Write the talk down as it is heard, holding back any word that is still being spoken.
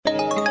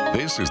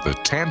This is the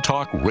Tan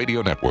Talk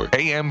Radio Network,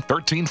 AM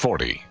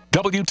 1340,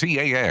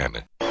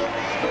 WTAN.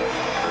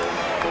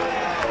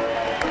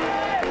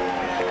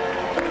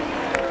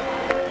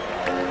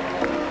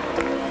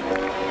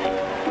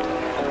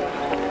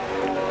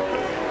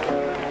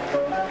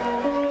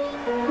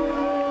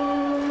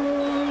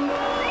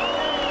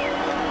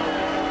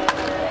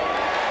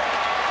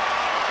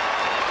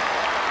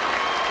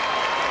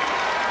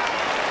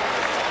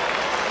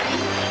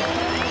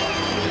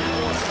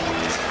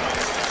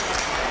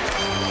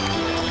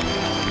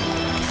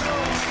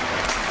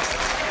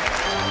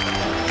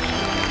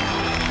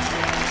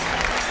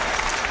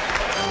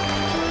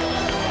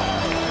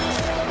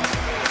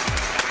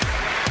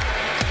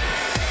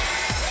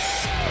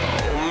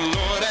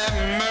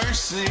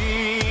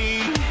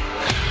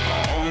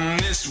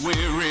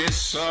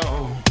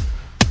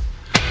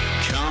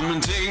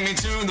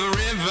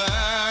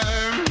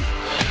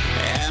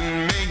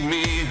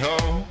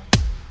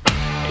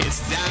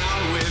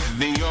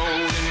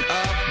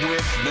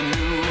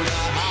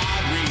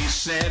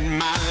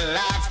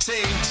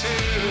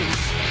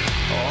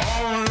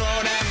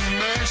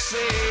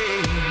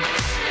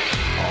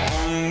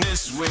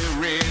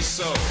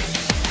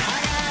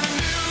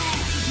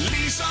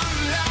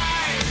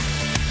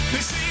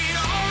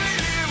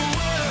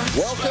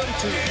 Welcome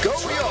to Go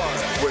Yard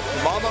with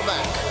Mama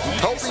Mac,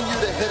 helping you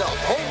to hit a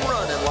home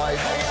run in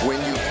life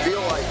when you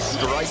feel like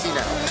striking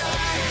out.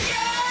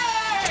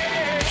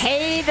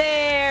 Hey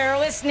there,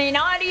 listening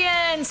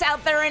audience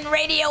out there in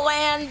Radio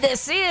Land.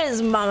 This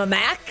is Mama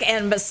Mac,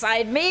 and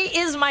beside me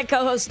is my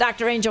co-host,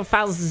 Dr. Angel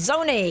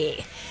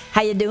Falzoni.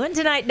 How you doing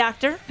tonight,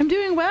 Doctor? I'm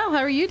doing well. How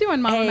are you doing,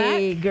 Mama Mac?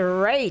 Hey,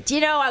 great. You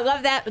know, I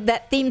love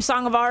that theme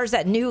song of ours,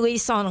 that New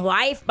Lease on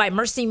Life by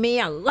Mercy Me.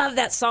 I love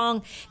that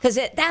song because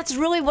that's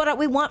really what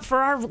we want for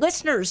our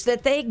listeners,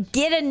 that they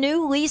get a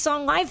new lease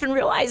on life and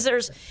realize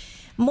there's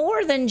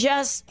more than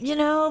just,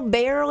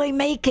 barely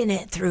making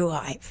it through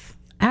life.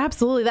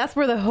 Absolutely. That's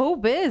where the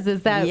hope is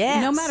that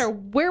no matter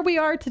where we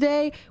are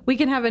today, we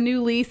can have a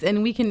new lease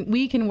and we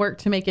can work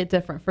to make it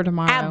different for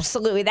tomorrow.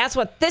 Absolutely. That's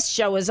what this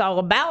show is all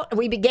about.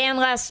 We began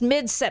last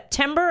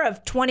mid-September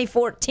of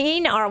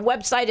 2014. Our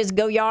website is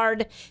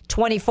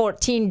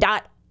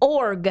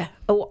goyard2014.org,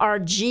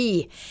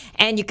 O-R-G.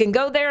 And you can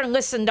go there and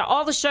listen to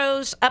all the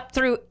shows up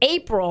through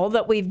April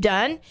that we've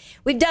done.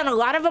 We've done a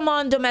lot of them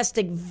on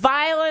domestic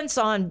violence,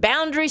 on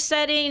boundary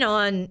setting,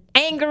 on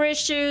anger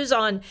issues,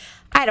 on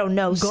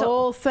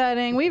goal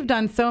setting. We've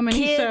done so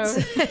many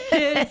shows.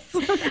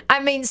 I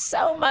mean,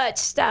 so much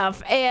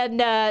stuff. And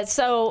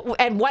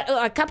what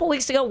a couple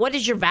weeks ago, what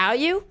is your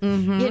value?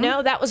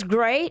 Mm-hmm. That was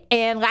great.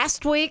 And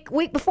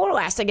week before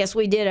last, I guess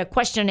we did a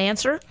question and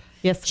answer.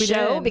 Yes, we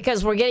show did.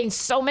 Because we're getting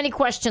so many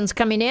questions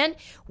coming in.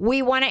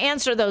 We want to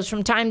answer those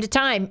from time to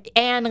time.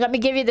 And let me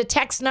give you the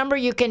text number.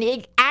 You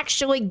can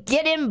actually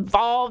get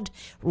involved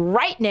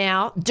right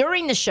now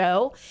during the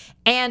show.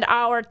 And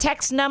our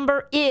text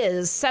number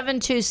is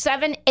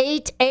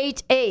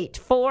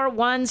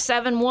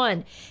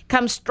 727-888-4171.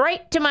 Come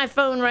straight to my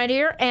phone right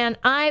here, and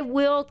I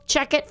will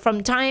check it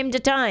from time to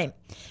time.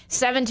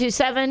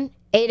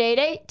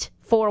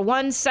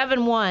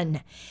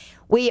 727-888-4171.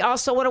 We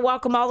also want to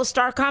welcome all the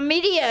Starcom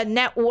Media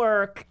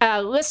Network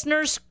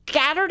listeners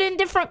scattered in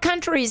different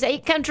countries,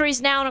 8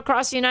 countries now and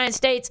across the United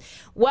States.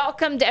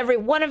 Welcome to every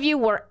one of you,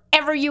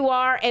 wherever you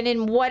are and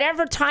in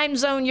whatever time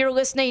zone you're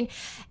listening.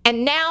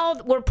 And now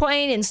we're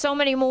playing in so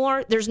many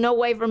more, there's no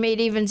way for me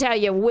to even tell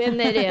you when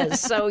it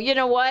is. So you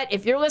know what?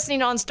 If you're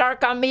listening on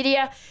Starcom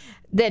Media,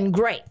 then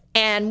great.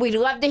 And we'd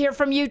love to hear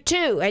from you,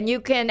 too. And you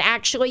can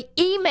actually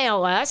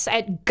email us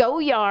at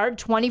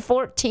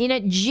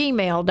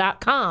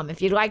goyard2014@gmail.com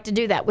if you'd like to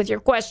do that with your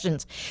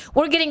questions.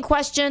 We're getting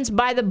questions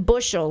by the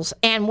bushels,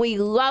 and we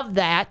love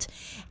that.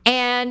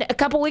 And a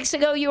couple weeks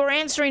ago, you were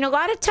answering a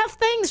lot of tough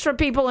things for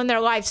people in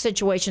their life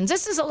situations.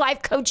 This is a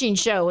life coaching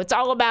show. It's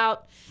all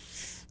about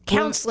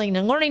counseling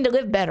and learning to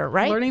live better,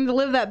 right? Learning to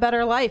live that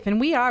better life. And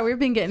we've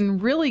been getting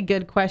really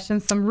good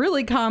questions, some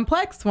really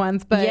complex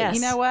ones, but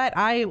You know what?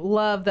 I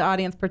love the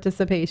audience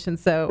participation.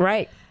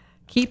 So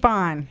keep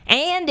on.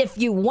 And if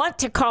you want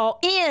to call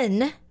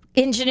in,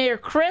 Engineer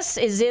Chris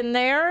is in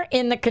there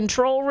in the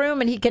control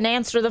room, and he can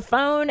answer the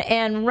phone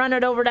and run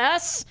it over to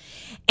us.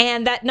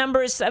 And that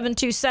number is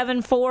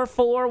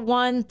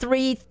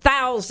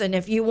 727-441-3000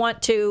 if you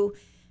want to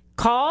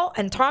call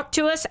and talk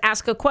to us,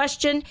 ask a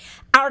question.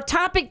 Our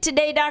topic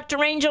today,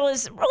 Dr. Angel,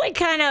 is really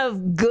kind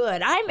of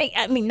good. I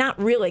mean, not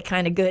really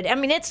kind of good. I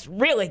mean, it's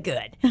really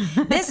good.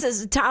 This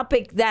is a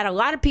topic that a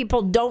lot of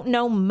people don't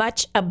know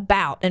much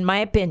about, in my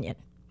opinion.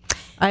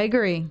 I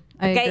agree.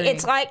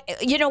 It's like,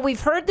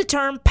 we've heard the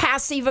term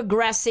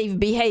passive-aggressive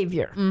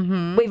behavior.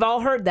 Mm-hmm. We've all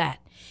heard that.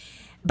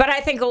 But I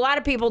think a lot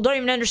of people don't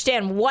even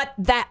understand what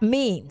that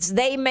means.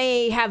 They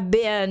may have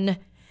been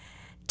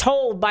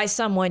told by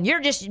someone,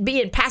 you're just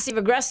being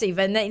passive-aggressive,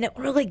 and they don't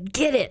really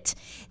get it.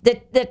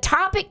 The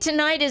topic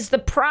tonight is the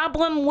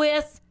problem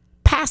with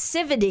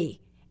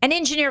passivity. And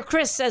Engineer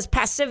Chris says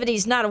passivity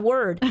is not a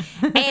word.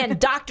 And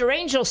Dr.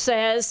 Angel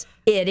says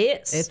It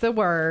is. It's a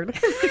word.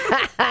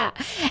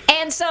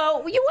 And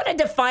so you want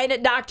to define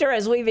it, Doctor,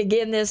 as we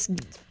begin this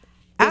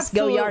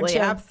Go Yard show?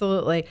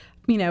 Absolutely.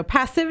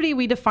 Passivity,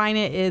 we define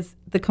it as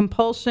the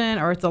compulsion,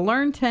 or it's a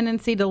learned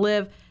tendency to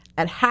live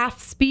at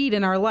half speed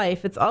in our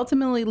life. It's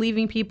ultimately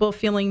leaving people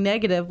feeling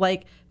negative,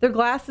 like their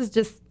glass is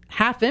just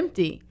half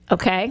empty.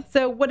 Okay.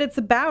 So what it's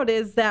about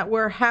is that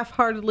we're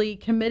half-heartedly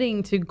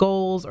committing to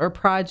goals or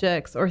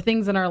projects or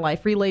things in our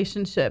life,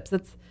 relationships.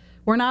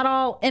 We're not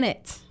all in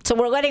it. So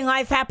we're letting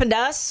life happen to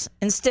us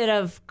instead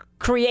of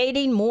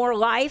creating more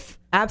life?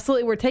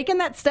 Absolutely. We're taking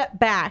that step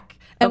back,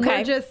 and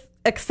we're just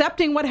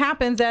accepting what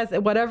happens as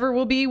whatever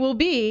will be, will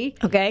be.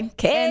 Okay.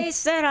 Que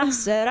sera.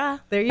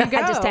 There you go.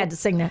 I just had to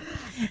sing that.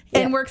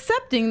 And we're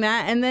accepting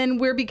that, and then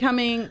we're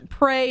becoming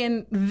prey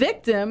and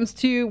victims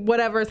to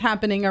whatever is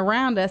happening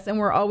around us, and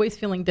we're always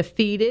feeling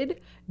defeated,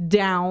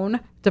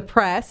 down,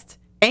 depressed,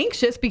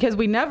 anxious, because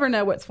we never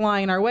know what's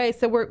flying our way.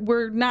 So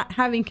we're not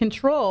having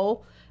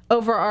control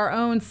over our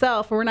own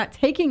self. We're not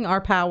taking our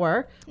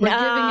power. We're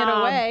giving it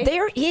away.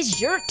 There is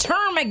your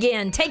term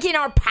again, taking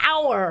our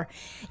power.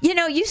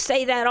 You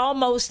say that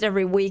almost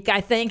every week,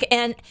 I think.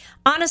 And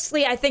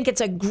honestly, I think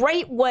it's a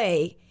great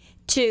way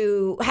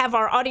to have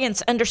our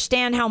audience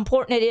understand how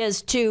important it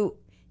is to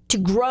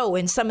grow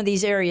in some of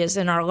these areas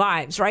in our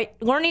lives, right?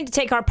 Learning to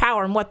take our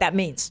power and what that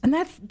means. And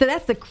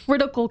that's the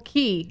critical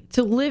key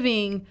to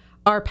living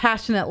our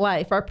passionate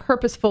life, our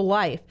purposeful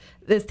life,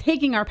 is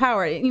taking our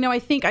power. I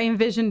think I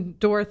envisioned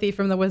Dorothy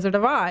from The Wizard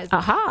of Oz.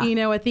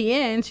 At the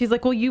end, she's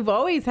like, well, you've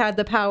always had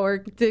the power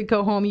to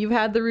go home. You've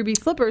had the ruby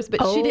slippers,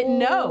 but she didn't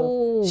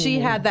know she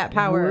had that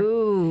power.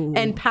 Ooh.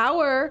 And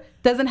power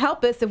doesn't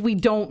help us if we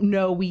don't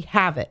know we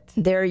have it.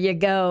 There you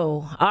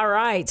go. All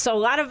right. So a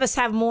lot of us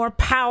have more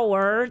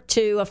power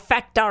to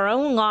affect our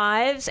own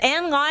lives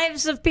and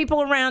lives of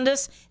people around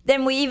us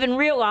than we even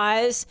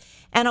realize.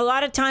 And a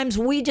lot of times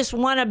we just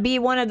want to be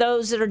one of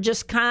those that are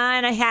just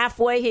kind of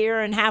halfway here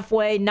and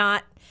halfway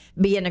not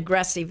being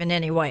aggressive in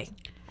any way.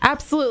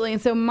 Absolutely.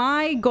 And so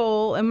my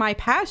goal and my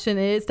passion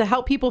is to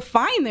help people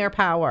find their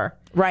power.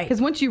 Right. Because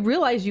once you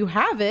realize you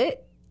have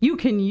it, you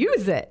can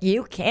use it.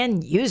 You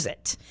can use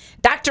it.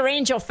 Dr.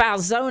 Angel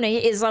Falzoni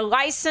is a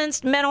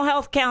licensed mental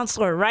health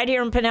counselor right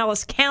here in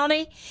Pinellas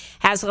County,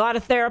 has a lot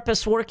of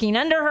therapists working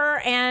under her,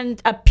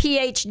 and a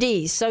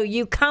PhD. So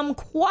you come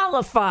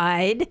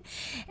qualified,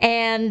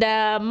 and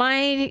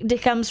mine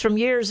comes from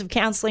years of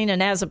counseling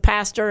and as a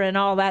pastor and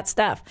all that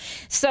stuff.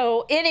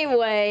 So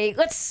anyway,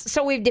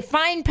 so we've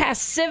defined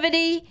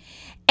passivity,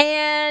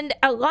 and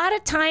a lot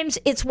of times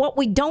it's what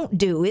we don't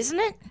do, isn't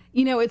it?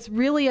 It's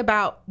really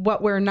about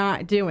what we're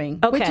not doing,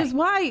 which is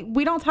why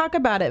we don't talk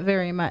about it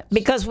very much.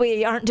 Because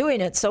we aren't doing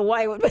it, so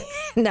why would we?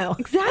 No.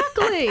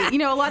 Exactly.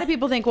 A lot of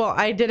people think, well,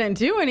 I didn't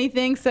do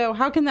anything, so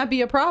how can that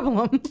be a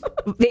problem?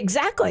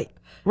 Exactly.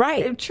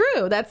 Right.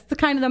 True. That's the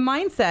kind of the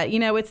mindset.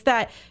 It's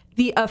that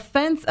the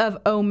offense of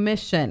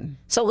omission.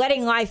 So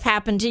letting life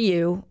happen to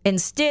you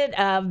instead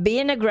of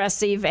being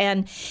aggressive.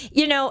 And,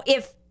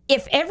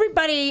 if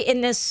everybody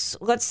in this,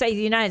 let's say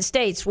the United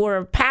States,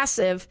 were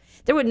passive,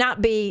 there would not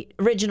be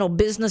original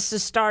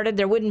businesses started.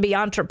 There wouldn't be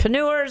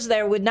entrepreneurs.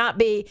 There would not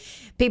be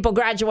people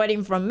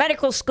graduating from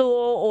medical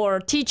school or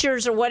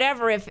teachers or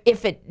whatever if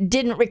it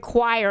didn't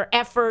require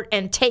effort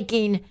and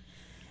taking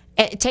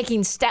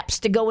steps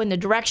to go in the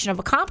direction of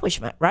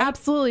accomplishment, right?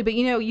 Absolutely. But,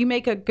 you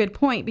make a good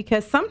point,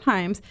 because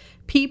sometimes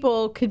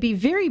people could be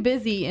very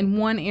busy in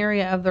one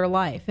area of their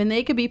life, and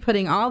they could be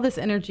putting all this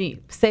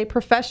energy, say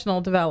professional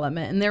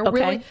development, and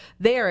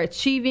they are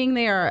achieving,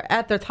 they are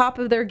at the top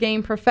of their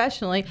game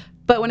professionally.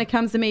 But when it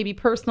comes to maybe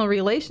personal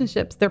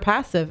relationships, they're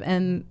passive,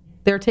 and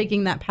they're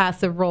taking that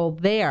passive role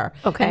there.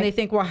 Okay. And they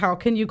think, well, how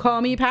can you call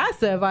me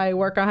passive? I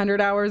work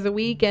 100 hours a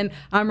week, and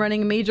I'm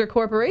running major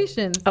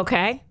corporations.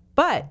 Okay.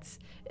 But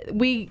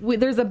we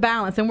there's a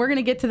balance, and we're going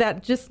to get to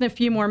that just in a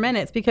few more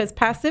minutes, because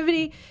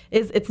passivity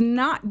it's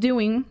not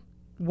doing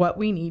what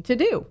we need to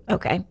do.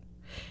 Okay.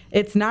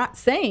 It's not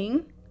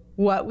saying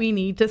what we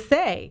need to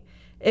say.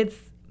 It's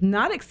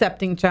not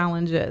accepting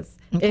challenges.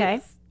 Okay.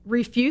 It's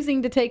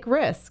refusing to take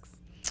risks.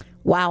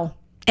 Wow.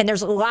 And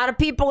there's a lot of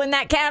people in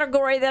that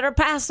category that are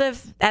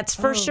passive. That's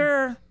for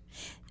sure.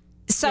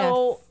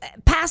 So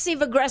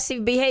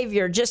passive-aggressive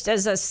behavior, just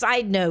as a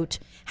side note,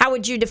 how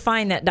would you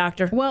define that,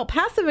 Doctor? Well,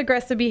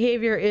 passive-aggressive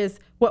behavior is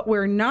what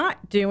we're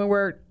not doing.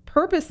 We're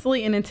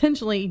purposely and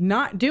intentionally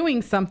not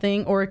doing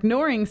something or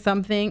ignoring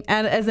something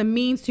as a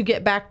means to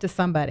get back to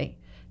somebody.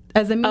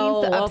 As a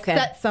means to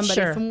upset somebody.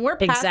 Sure. So when we're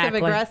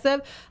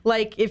passive-aggressive,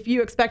 like if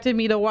you expected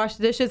me to wash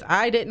the dishes,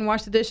 I didn't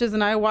wash the dishes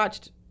and I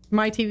watched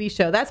my TV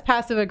show. That's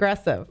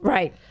passive-aggressive.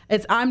 Right.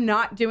 It's I'm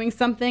not doing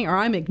something, or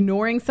I'm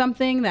ignoring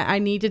something that I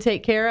need to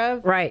take care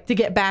of to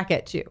get back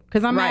at you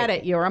because I'm mad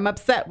at you or I'm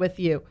upset with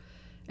you.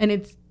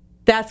 And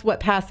that's what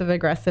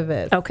passive-aggressive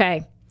is.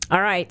 Okay.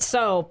 All right.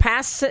 So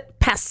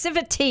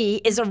passivity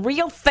is a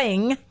real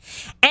thing,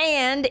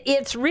 and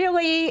it's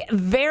really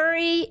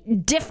very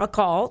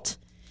difficult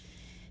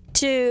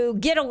to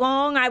get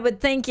along, I would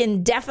think,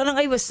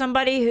 indefinitely with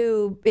somebody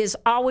who is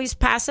always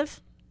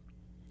passive.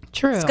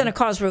 True. It's going to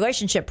cause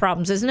relationship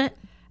problems, isn't it?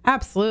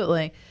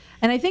 Absolutely.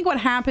 And I think what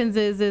happens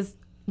is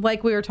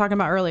like we were talking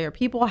about earlier,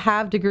 people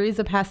have degrees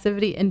of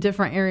passivity in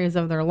different areas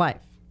of their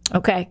life.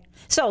 Okay.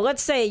 So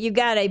let's say you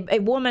got a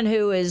woman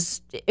who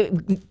is,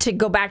 to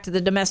go back to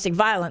the domestic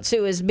violence,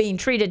 who is being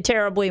treated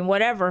terribly and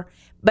whatever,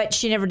 but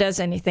she never does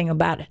anything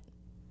about it.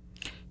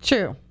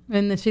 True.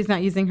 And that she's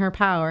not using her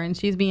power, and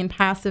she's being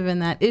passive in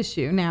that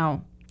issue.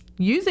 Now,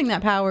 using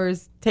that power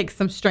takes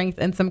some strength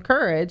and some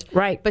courage.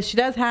 Right. But she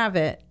does have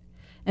it.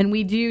 And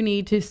we do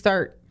need to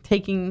start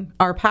taking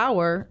our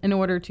power in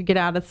order to get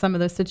out of some of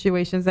those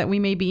situations that we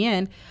may be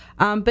in.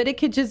 But it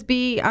could just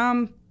be,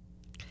 the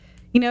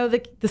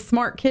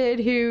smart kid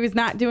who is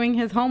not doing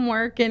his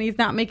homework, and he's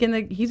not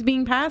he's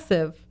being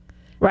passive.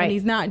 Right. And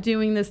he's not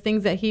doing those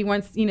things that he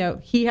wants.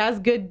 He has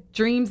good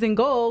dreams and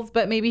goals,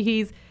 but maybe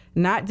he's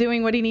not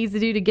doing what he needs to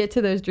do to get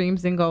to those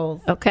dreams and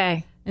goals.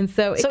 Okay. And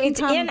so it's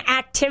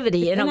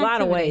inactivity in a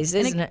lot of ways,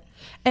 isn't it?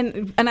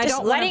 And I just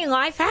don't letting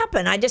life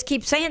happen. I just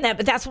keep saying that,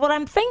 but that's what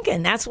I'm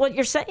thinking. That's what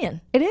you're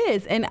saying. It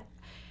is. And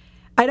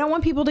I don't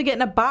want people to get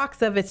in a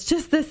box of it's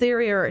just this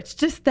area or it's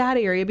just that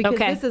area, because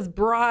this is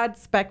broad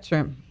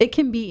spectrum. It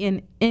can be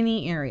in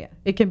any area.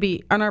 It can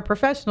be on our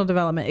professional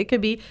development. It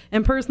could be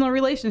in personal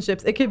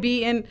relationships. It could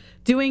be in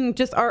doing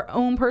just our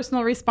own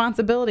personal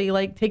responsibility,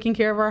 like taking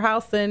care of our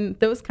house and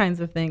those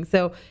kinds of things.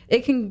 So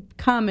it can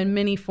come in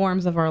many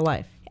forms of our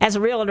life. As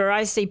a realtor,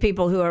 I see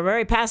people who are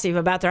very passive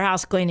about their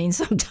house cleaning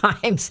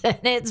sometimes, and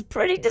it's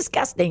pretty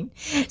disgusting.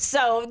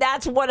 So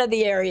that's one of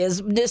the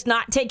areas, just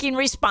not taking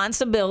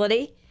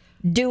responsibility,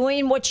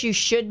 doing what you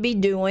should be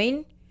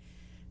doing.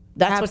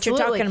 That's what you're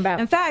talking about.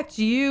 In fact,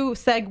 you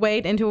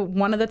segued into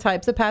one of the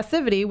types of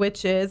passivity,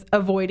 which is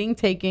avoiding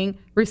taking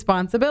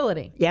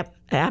responsibility. Yep,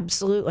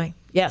 absolutely.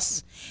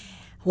 Yes.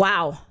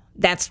 Wow,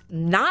 that's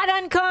not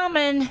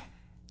uncommon.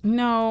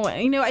 No,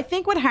 I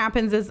think what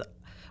happens is,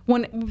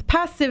 when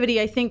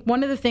passivity, I think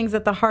one of the things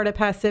at the heart of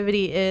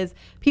passivity is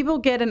people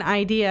get an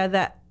idea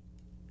that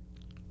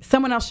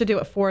someone else should do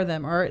it for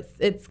them, or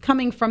it's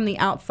coming from the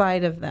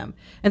outside of them.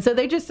 And so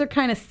they just are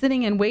kind of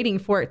sitting and waiting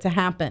for it to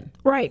happen.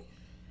 Right.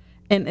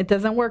 And it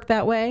doesn't work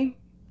that way.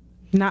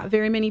 Not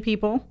very many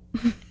people.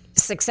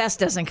 Success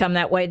doesn't come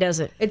that way, does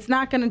it? It's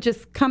not going to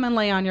just come and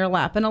lay on your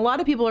lap. And a lot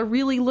of people are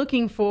really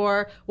looking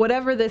for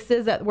whatever this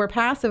is that we're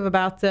passive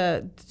about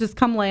to just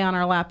come lay on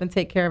our lap and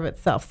take care of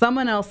itself.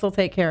 Someone else will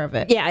take care of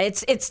it. Yeah,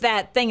 it's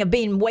that thing of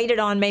being waited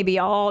on maybe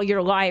all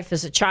your life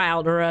as a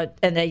child, or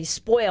a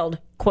spoiled,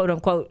 quote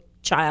unquote,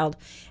 child,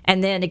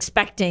 and then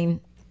expecting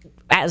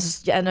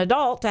as an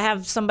adult to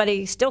have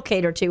somebody still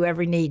cater to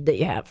every need that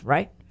you have,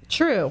 right?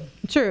 True.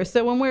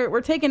 So when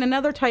we're taking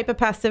another type of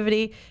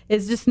passivity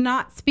is just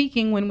not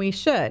speaking when we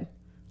should.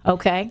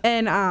 Okay.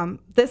 And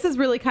this is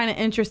really kind of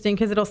interesting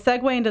because it'll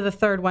segue into the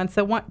third one.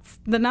 So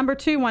the number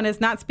 2 one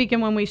is not speaking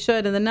when we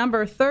should, and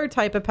the third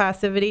type of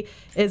passivity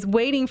is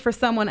waiting for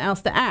someone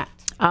else to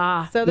act.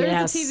 So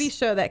there's a TV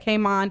show that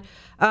came on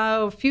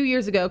a few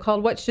years ago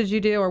called What Should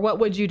You Do, or What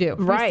Would You Do?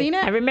 Right. Have you seen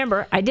it? I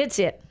remember. I did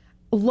see it.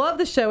 Love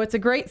the show. It's a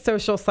great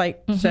social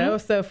site show.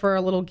 So for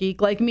a little geek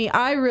like me,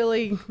 I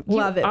really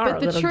love it.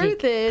 But the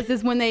truth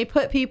is when they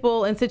put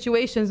people in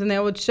situations and they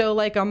would show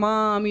like a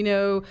mom,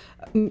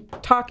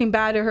 talking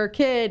bad to her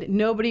kid,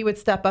 nobody would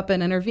step up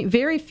and intervene.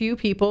 Very few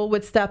people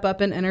would step up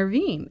and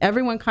intervene.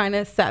 Everyone kind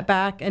of sat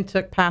back and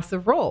took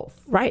passive roles.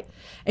 Right.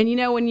 And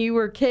when you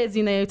were kids,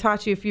 they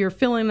taught you if you're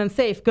feeling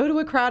unsafe, go to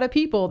a crowd of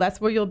people.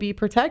 That's where you'll be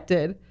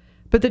protected.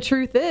 But the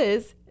truth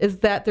is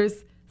that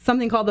there's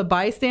something called the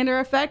bystander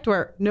effect,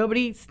 where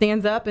nobody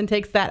stands up and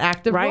takes that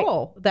active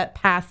role, that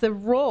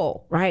passive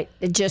role. Right.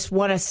 They just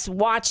want to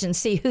watch and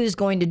see who's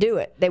going to do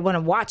it. They want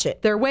to watch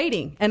it. They're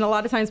waiting. And a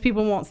lot of times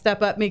people won't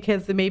step up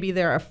because maybe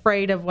they're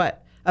afraid of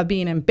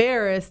being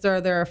embarrassed,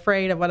 or they're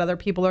afraid of what other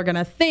people are going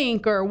to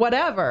think, or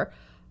whatever.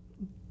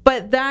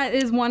 But that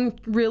is one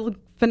real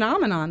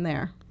phenomenon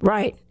there.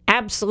 Right.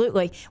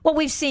 Absolutely. Well,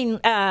 we've seen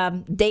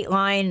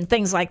Dateline and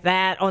things like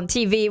that on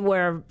TV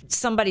where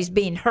somebody's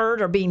being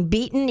hurt or being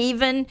beaten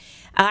even.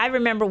 I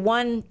remember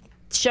one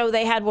show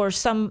they had where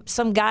some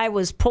guy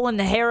was pulling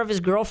the hair of his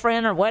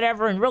girlfriend or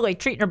whatever and really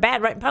treating her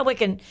bad right in public,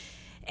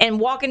 and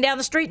walking down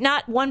the street,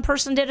 not one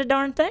person did a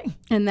darn thing.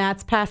 And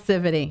that's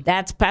passivity.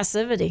 That's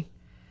passivity.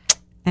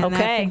 And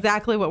that's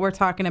exactly what we're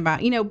talking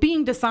about.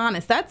 Being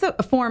dishonest, that's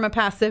a form of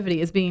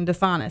passivity, is being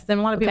dishonest. And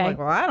a lot of people are like,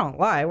 well, I don't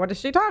lie. What is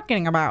she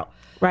talking about?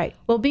 Right.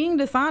 Well, being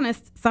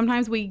dishonest,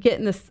 sometimes we get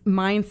in this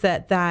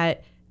mindset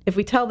that if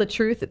we tell the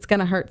truth, it's going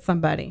to hurt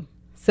somebody.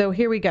 So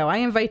here we go. I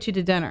invite you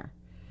to dinner.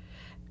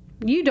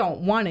 You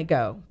don't want to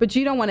go, but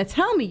you don't want to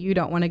tell me you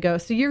don't want to go.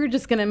 So you're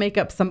just going to make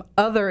up some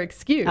other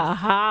excuse.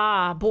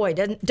 Aha, boy,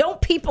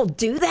 don't people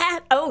do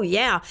that? Oh,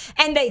 yeah.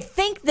 And they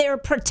think they're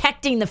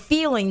protecting the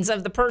feelings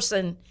of the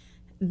person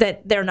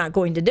that they're not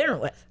going to dinner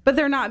with. But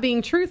they're not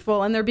being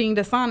truthful, and they're being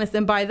dishonest.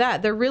 And by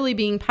that, they're really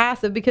being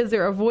passive because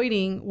they're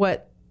avoiding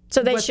what.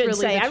 So they should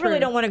say, I really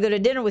don't want to go to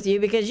dinner with you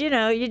because,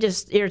 you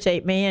just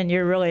irritate me and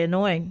you're really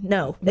annoying.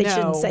 No, they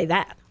shouldn't say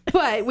that.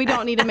 But we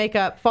don't need to make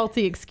up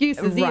faulty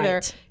excuses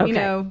either.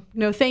 Okay.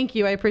 No, thank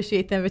you. I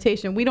appreciate the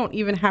invitation. We don't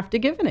even have to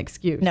give an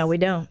excuse. No, we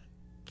don't.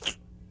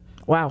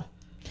 Wow.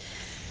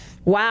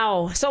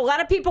 So a lot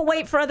of people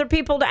wait for other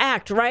people to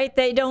act, right?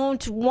 They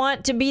don't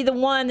want to be the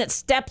one that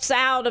steps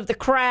out of the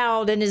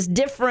crowd and is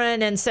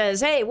different and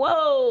says, hey,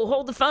 whoa,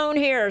 hold the phone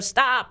here.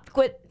 Stop.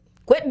 Quit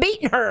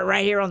beating her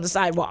right here on the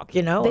sidewalk,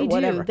 They or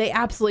whatever. do. They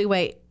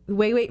absolutely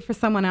wait for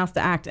someone else to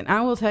act. And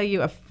I will tell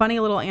you a funny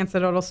little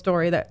anecdotal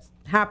story that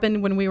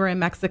happened when we were in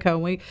Mexico.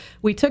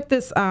 We took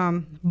this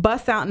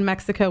bus out in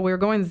Mexico. We were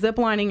going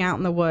ziplining out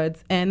in the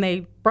woods, and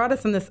they brought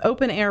us in this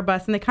open air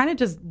bus, and they kind of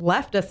just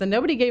left us, and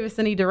nobody gave us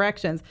any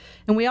directions.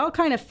 And we all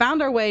kind of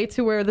found our way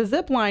to where the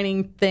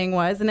ziplining thing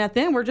was, and at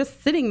the end, we're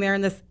just sitting there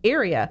in this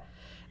area,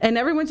 and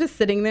everyone's just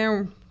sitting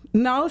there,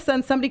 and all of a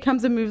sudden, somebody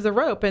comes and moves a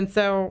rope, and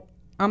so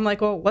I'm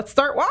like, well, let's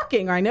start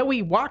walking. I know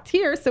we walked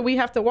here, so we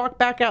have to walk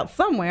back out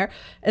somewhere.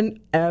 And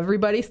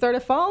everybody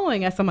started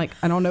following us. I'm like,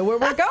 I don't know where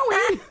we're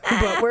going,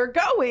 but we're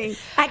going.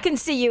 I can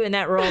see you in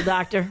that role,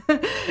 Doctor.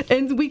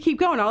 And we keep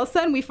going. All of a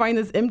sudden, we find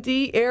this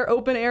empty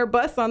open air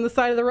bus on the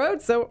side of the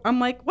road. So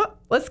I'm like, well,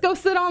 let's go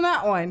sit on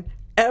that one.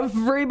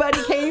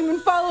 Everybody came and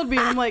followed me.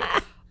 I'm like,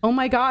 oh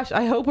my gosh,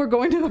 I hope we're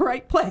going to the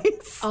right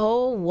place.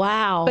 Oh,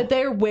 wow. But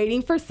they're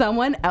waiting for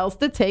someone else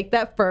to take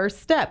that first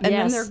step, and then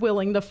Yes. they're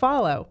willing to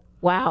follow.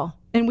 Wow.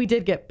 And we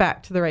did get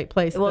back to the right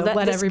place. Well, to let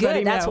that's everybody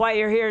good. know. That's why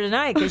you're here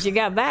tonight, because you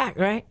got back,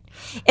 right?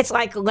 It's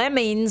like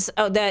lemmings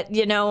that,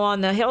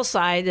 on the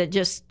hillside that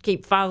just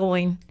keep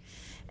following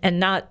and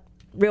not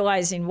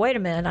realizing, wait a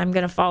minute, I'm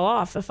going to fall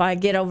off if I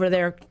get over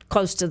there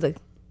close to the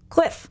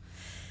cliff.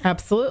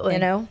 Absolutely.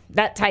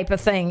 That type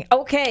of thing.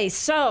 Okay,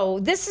 so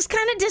this is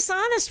kind of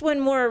dishonest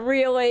when we're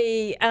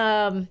really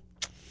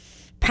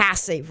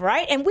passive,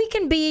 right? And we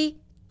can be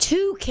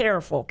too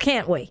careful,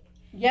 can't we?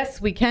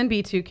 Yes, we can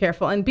be too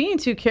careful. And being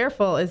too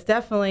careful is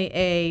definitely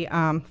a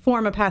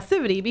form of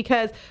passivity,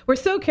 because we're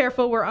so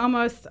careful,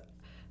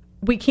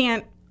 we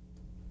can't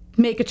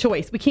make a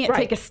choice. We can't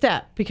take a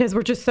step because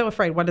we're just so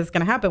afraid. What is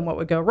going to happen? What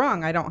would go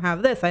wrong? I don't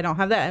have this. I don't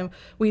have that. And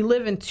we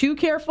live in too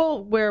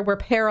careful where we're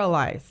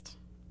paralyzed.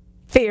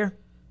 Fear.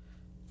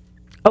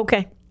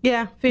 Okay.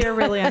 Yeah, fear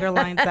really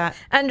underlines that.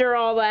 Under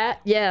all that,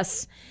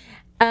 yes.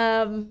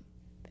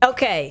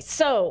 Okay,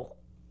 so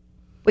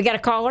we got a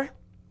caller?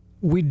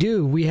 We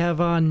do. We have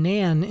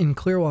Nan in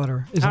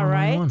Clearwater. Is All on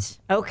line right. one.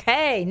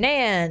 Okay,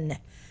 Nan.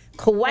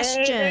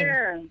 Question. Hey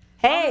there.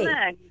 Hey,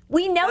 Hi.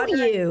 we know How can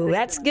I you. say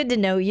That's that? good to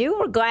know you.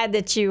 We're glad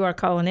that you are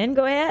calling in.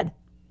 Go ahead.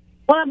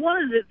 Well, I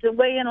wanted to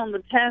weigh in on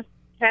the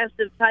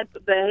passive type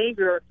of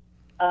behavior.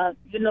 I'm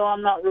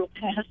not real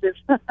passive.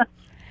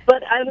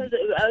 But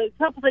a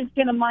couple things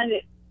came to mind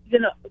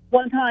that,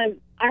 one time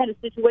I had a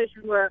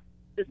situation where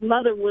this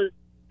mother was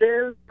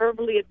very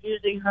verbally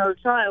abusing her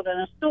child in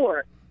a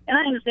store. And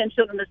I understand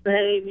children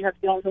misbehave, you have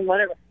to go home and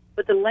whatever.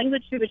 But the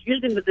language she was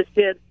using with this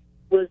kid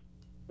was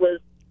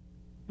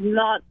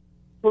not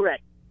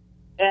correct.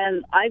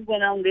 And I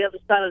went on the other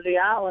side of the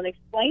aisle and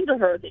explained to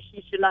her that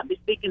she should not be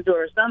speaking to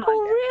her son like that.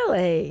 Oh,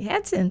 really?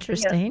 That's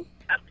interesting.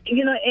 And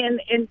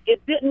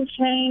it didn't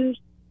change.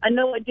 I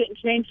know it didn't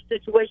change the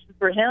situation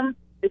for him,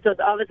 because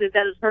obviously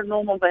that is her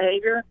normal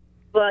behavior,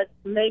 but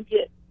maybe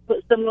it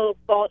put some little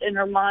thought in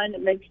her mind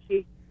that maybe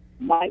she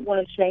might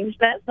want to change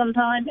that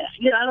sometime.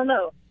 I don't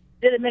know.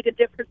 Did it make a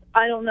difference?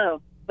 I don't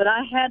know. But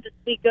I had to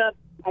speak up.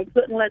 I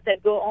couldn't let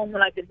that go on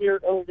when I could hear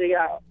it over the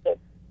aisle. So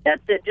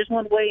that's it. Just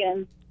one way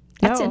in.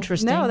 That's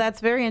interesting. No, that's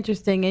very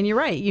interesting. And you're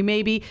right.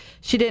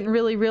 She didn't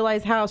really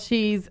realize how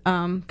she's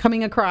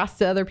coming across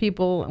to other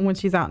people when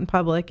she's out in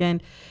public.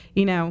 And,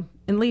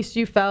 at least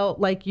you felt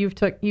like you've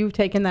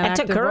taken that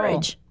active took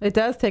courage. role. It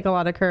does take a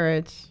lot of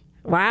courage.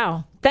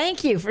 Wow.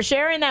 Thank you for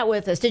sharing that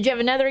with us. Did you have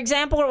another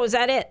example, or was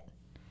that it?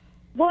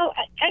 Well,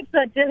 actually,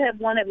 I did have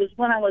one. It was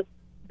when I was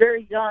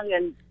very young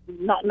and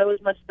not know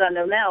as much as I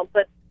know now,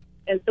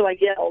 and so I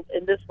yelled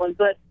in this one.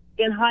 But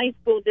in high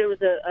school, there was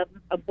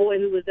a boy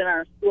who was in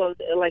our school,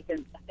 like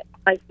in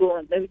high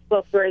school, maybe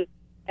 12th grade,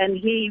 and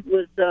he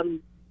was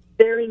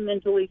very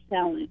mentally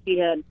challenged. He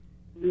had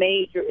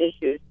major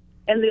issues.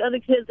 And the other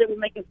kids, they were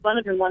making fun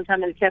of him one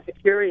time in the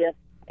cafeteria,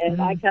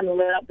 and I kind of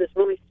let out this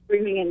really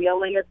screaming and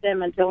yelling at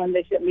them and telling them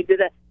they shouldn't be doing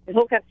that. The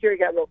whole cafeteria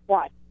got real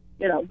quiet,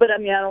 But, I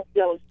don't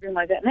yell and scream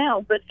like that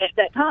now. But at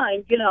that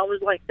time, I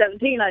was like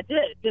 17, I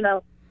did, Did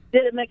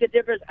it make a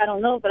difference? I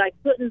don't know, but I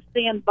couldn't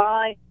stand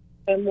by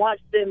and watch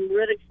them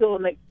ridicule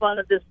and make fun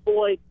of this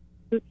boy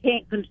who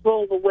can't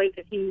control the way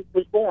that he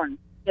was born,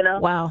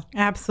 Wow.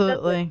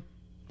 Absolutely.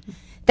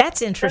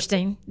 That's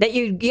interesting that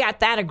you got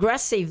that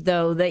aggressive,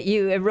 though, that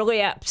it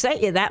really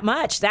upset you that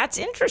much. That's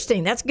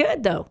interesting. That's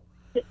good, though.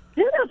 It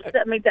did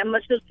upset me that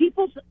much, because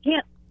people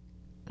can't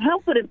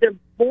help it if they're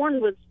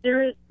born with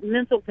serious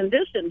mental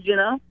conditions,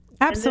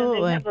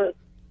 Absolutely. And then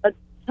they have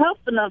a tough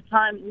enough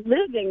time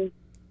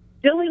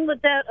dealing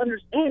with that,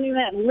 understanding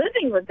that, and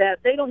living with that.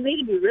 They don't need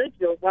to be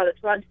ridiculed while they're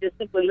trying to just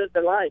simply live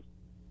their life.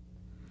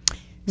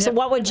 So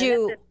what would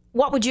you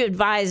what would you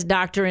advise,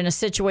 Doctor, in a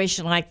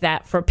situation like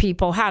that for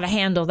people, how to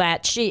handle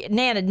that?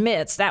 Nan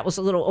admits that was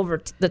a little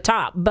over the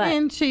top, but...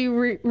 And she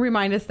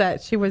reminded us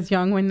that she was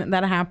young when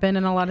that happened,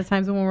 and a lot of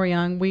times when we're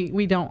young,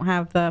 we don't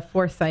have the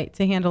foresight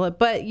to handle it.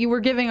 But you were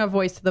giving a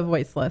voice to the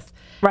voiceless.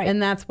 Right.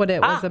 And that's what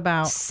it was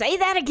about. Say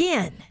that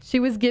again. She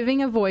was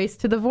giving a voice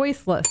to the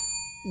voiceless.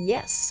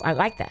 Yes, I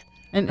like that.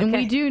 And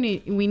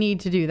we need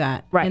to do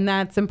that. Right. And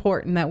that's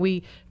important that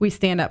we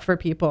stand up for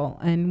people,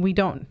 and we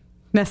don't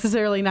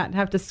necessarily not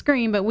have to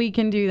scream, but we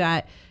can do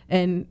that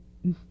and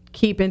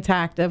keep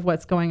intact of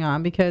what's going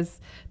on,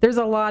 because there's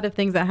a lot of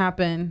things that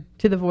happen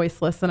to the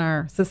voiceless in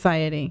our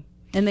society,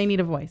 and they need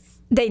a voice.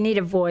 They need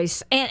a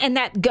voice. And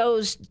that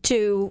goes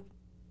to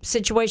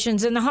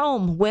situations in the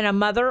home when a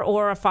mother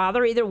or a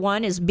father, either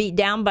one, is beat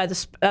down by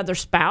the other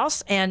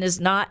spouse and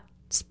is not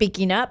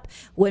speaking up,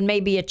 when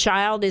maybe a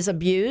child is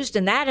abused,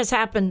 and that has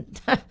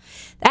happened.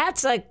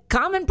 That's a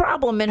common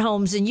problem in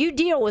homes, and you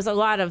deal with a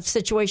lot of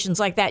situations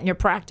like that in your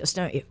practice,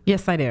 don't you?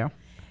 Yes, I do.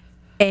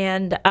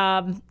 And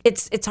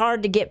it's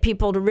hard to get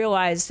people to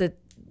realize that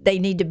they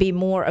need to be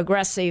more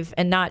aggressive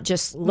and not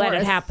just let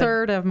it happen.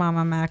 Assertive,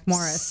 Mama Mac.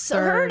 More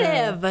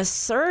assertive.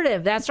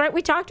 Assertive. That's right.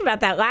 We talked about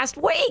that last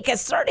week.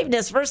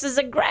 Assertiveness versus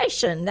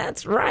aggression.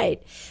 That's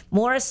right.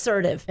 More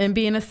assertive. And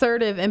being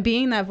assertive and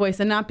being that voice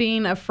and not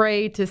being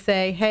afraid to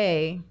say,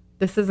 hey,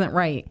 this isn't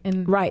right.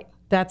 And right.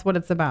 That's what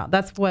it's about.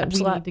 That's what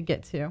we need to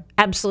get to.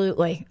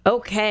 Absolutely.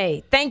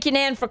 Okay. Thank you,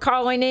 Nan, for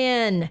calling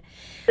in.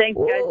 Thank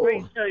you, guys.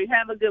 Great show. You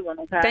have a good one,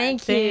 okay?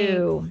 Thank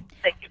you.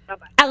 Thank you.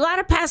 Bye-bye. A lot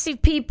of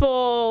passive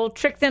people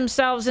trick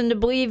themselves into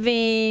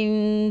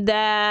believing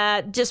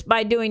that just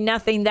by doing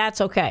nothing,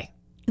 that's okay.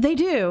 They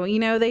do. You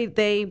know,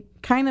 they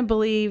kind of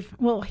believe,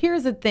 well,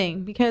 here's the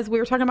thing, because we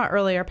were talking about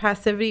earlier,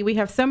 passivity, we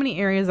have so many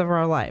areas of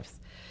our lives.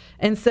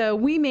 And so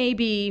we may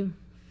be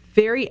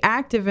very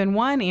active in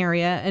one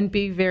area and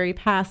be very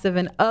passive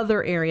in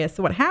other areas.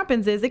 So what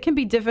happens is it can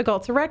be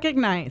difficult to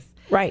recognize.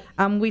 Right.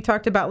 We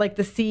talked about like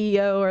the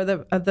CEO or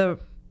the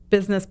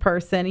business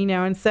person, you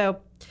know, and so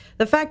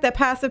the fact that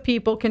passive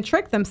people can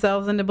trick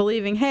themselves into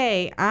believing,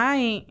 hey,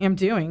 I am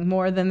doing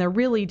more than they're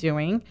really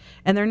doing,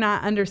 and they're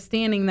not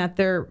understanding that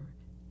they're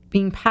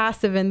being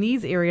passive in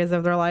these areas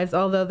of their lives,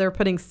 although they're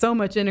putting so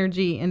much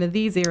energy into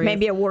these areas.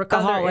 Maybe a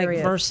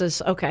workaholic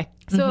versus, okay.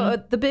 So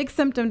the big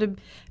symptom to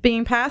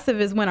being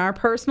passive is when our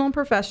personal and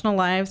professional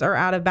lives are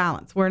out of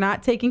balance. We're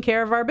not taking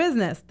care of our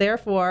business.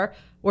 Therefore,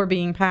 we're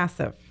being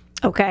passive.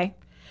 Okay.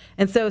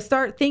 And so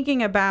start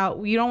thinking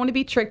about, you don't want to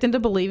be tricked into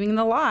believing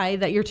the lie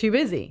that you're too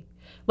busy.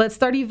 Let's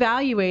start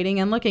evaluating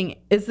and looking,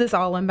 is this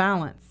all in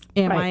balance?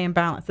 Am I in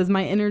balance? Is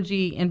my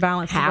energy in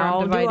balance?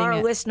 How do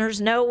our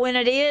listeners know when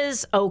it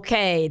is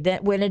okay,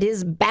 that when it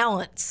is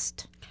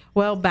balanced?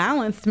 Well,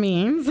 balanced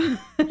means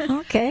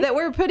that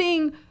we're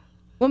putting,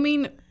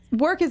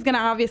 work is going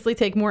to obviously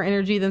take more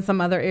energy than some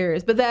other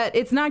areas, but that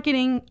it's not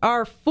getting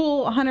our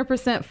full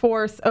 100%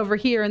 force over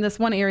here in this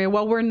one area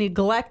while we're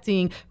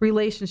neglecting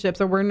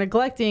relationships, or we're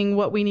neglecting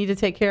what we need to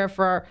take care of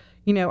for our,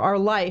 our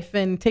life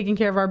and taking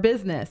care of our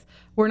business.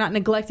 We're not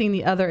neglecting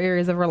the other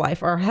areas of our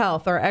life, our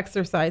health, our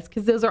exercise,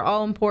 because those are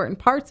all important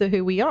parts of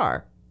who we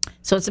are.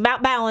 So it's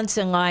about balance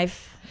in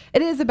life.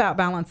 It is about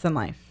balance in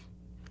life.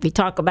 We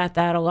talk about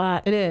that a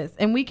lot. It is.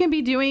 And we can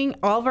be doing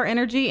all of our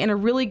energy in a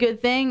really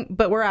good thing,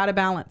 but we're out of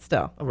balance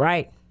still.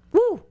 Right.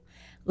 Woo.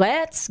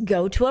 Let's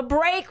go to a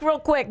break real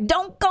quick.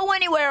 Don't go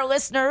anywhere,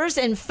 listeners.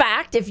 In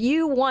fact, if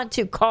you want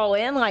to call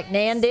in like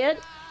Nan did,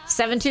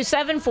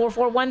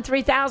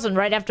 727-441-3000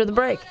 right after the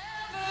break.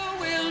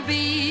 Will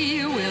be.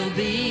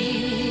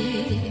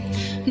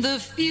 The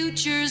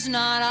future's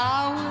not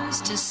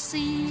ours to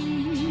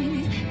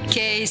see.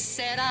 Que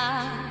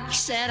sera,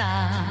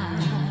 sera.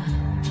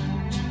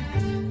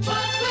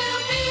 What will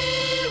be.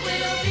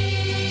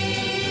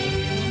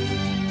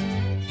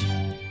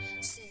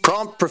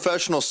 Prompt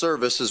professional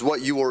service is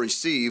what you will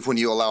receive when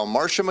you allow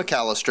Marcia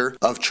McAllister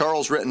of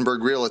Charles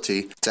Rittenberg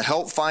Realty to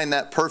help find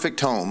that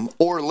perfect home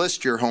or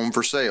list your home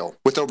for sale.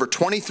 With over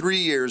 23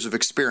 years of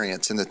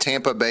experience in the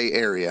Tampa Bay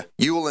area,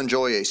 you will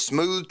enjoy a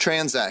smooth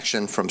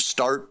transaction from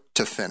start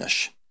to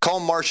finish.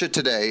 Call Marcia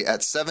today at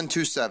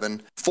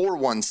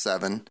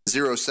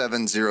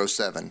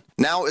 727-417-0707.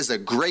 Now is a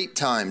great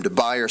time to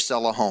buy or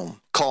sell a home.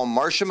 Call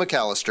Marcia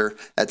McAllister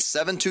at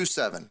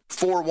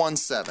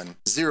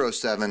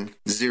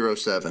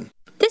 727-417-0707.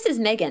 This is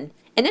Megan,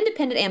 an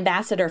independent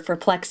ambassador for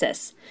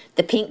Plexus,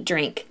 the pink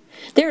drink.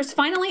 There is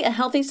finally a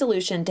healthy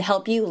solution to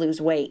help you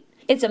lose weight.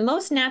 It's a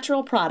most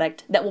natural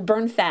product that will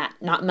burn fat,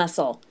 not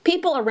muscle.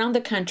 People around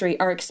the country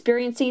are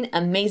experiencing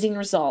amazing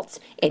results,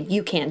 and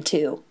you can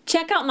too.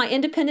 Check out my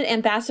independent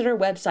ambassador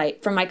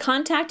website for my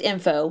contact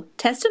info,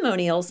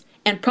 testimonials,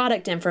 and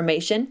product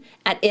information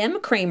at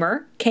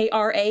mkramer,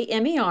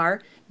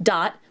 Kramer,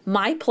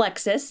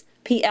 .myplexus,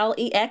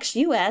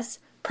 Plexus,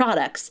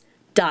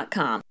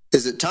 products.com.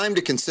 Is it time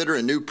to consider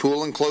a new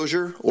pool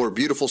enclosure or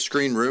beautiful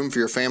screen room for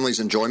your family's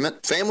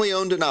enjoyment? Family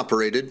owned and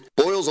operated,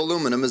 Boyles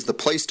Aluminum is the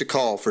place to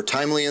call for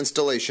timely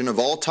installation of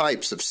all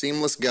types of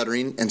seamless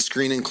guttering and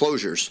screen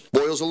enclosures.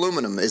 Boyles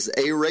Aluminum is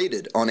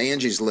A-rated on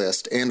Angie's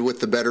List and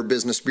with the Better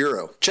Business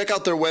Bureau. Check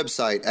out their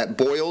website at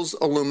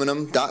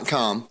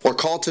boylesaluminum.com or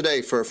call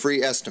today for a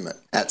free estimate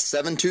at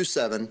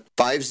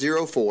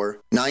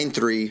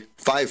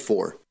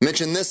 727-504-9354.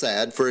 Mention this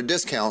ad for a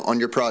discount on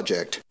your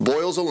project.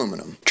 Boyles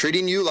Aluminum,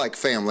 treating you like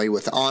family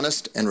with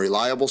honest and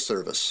reliable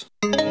service.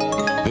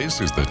 This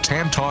is the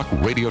Tan Talk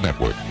Radio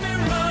Network.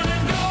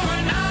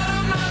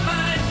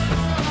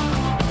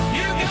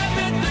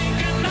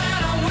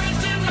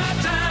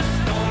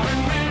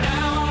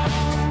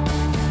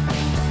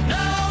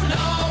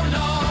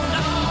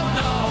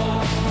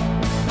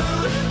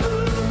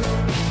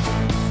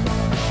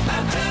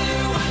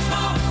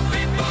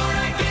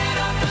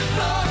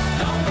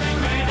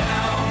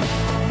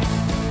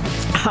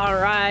 All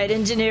right,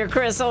 Engineer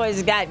Chris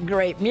always got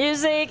great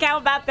music. How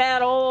about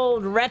that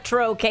old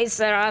retro Que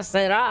Sera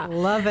Sera?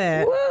 Love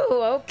it.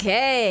 Woo,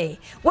 okay.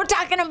 We're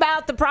talking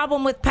about the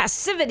problem with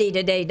passivity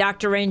today,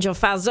 Dr. Angel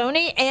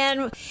Falzoni.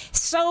 And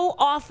so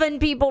often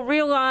people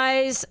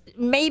realize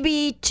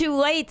maybe too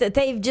late that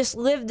they've just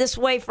lived this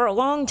way for a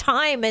long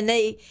time and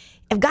they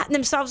have gotten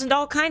themselves into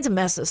all kinds of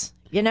messes,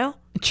 you know?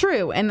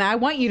 True, and I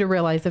want you to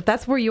realize if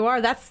that's where you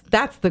are, that's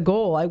the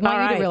goal. I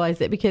want you to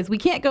realize it because we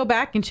can't go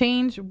back and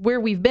change where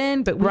we've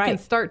been, but we can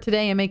start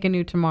today and make a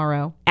new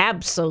tomorrow.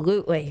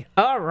 Absolutely.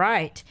 All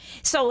right.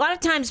 So a lot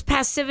of times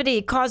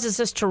passivity causes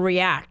us to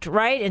react,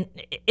 right? And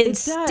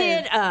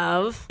instead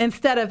of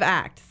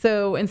act.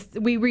 So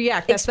we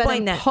react. That's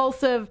Explain that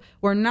impulsive.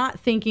 We're not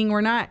thinking. We're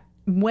not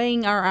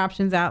weighing our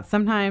options out.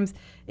 Sometimes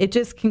it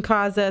just can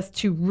cause us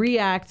to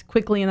react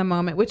quickly in the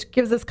moment, which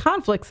gives us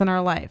conflicts in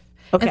our life.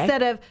 Okay.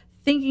 Instead of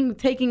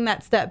taking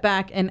that step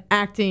back and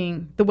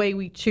acting the way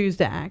we choose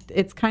to act.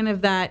 It's kind of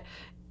that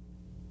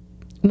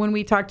when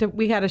we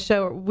had a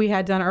show we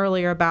had done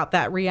earlier about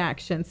that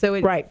reaction. So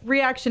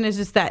reaction is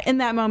just that in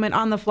that moment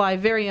on the fly,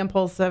 very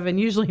impulsive and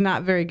usually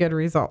not very good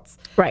results.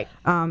 Right.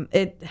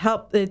 It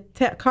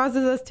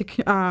causes us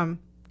to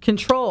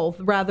control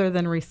rather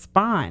than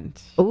respond.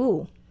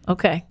 Ooh,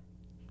 okay.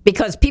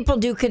 Because people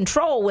do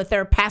control with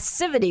their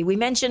passivity. We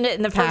mentioned it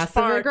in the first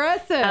part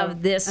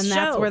of this show. And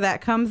that's where that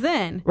comes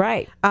in.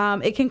 Right.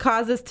 It can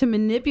cause us to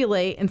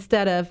manipulate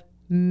instead of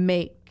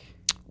make.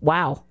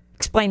 Wow.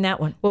 Explain that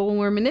one. Well, when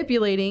we're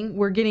manipulating,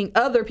 we're getting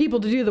other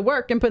people to do the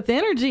work and put the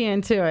energy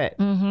into it.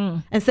 Mm-hmm.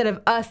 Instead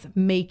of us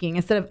making,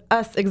 instead of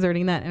us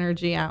exerting that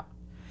energy out.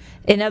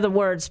 In other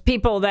words,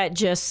 people that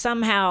just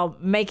somehow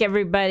make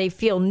everybody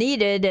feel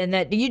needed and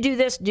that you do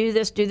this,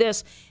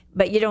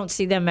 but you don't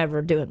see them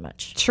ever doing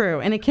much. True,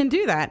 and it can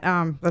do that.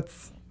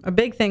 That's a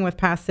big thing with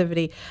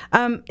passivity.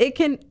 It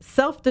can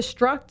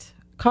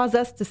cause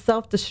us to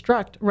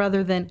self-destruct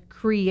rather than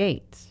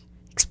create.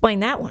 Explain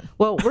that one.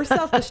 Well, we're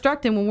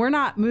self-destructing when we're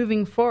not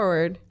moving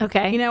forward.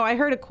 Okay. You know, I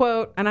heard a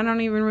quote, and I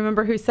don't even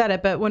remember who said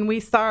it, but when we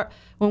stop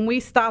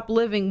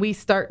living, we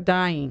start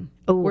dying.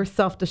 Ooh. We're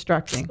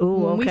self-destructing. Ooh,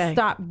 when we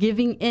stop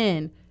giving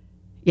in,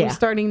 we're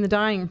starting the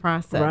dying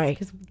process. Right.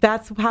 Because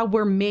that's how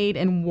we're made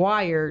and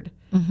wired.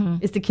 Mm-hmm.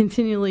 Is to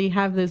continually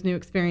have those new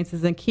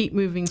experiences and keep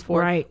moving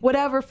forward. Right.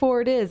 Whatever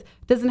forward is.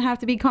 Doesn't have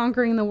to be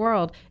conquering the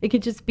world. It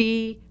could just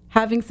be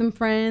having some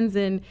friends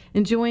and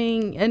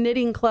enjoying a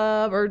knitting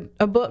club or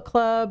a book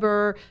club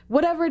or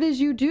whatever it is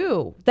you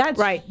do.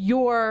 That's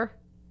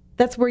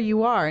that's where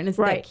you are. And it's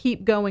that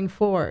keep going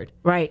forward.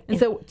 Right. And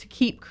so to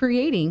keep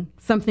creating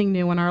something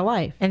new in our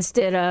life.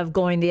 Instead of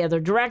going the other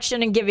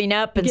direction and giving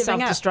up and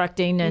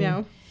self-destructing. And, you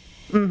know.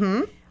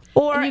 Mm-hmm.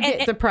 Or you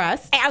get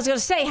depressed. I was going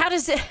to say, how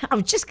does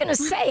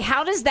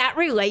that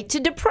relate to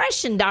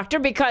depression, doctor?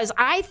 Because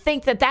I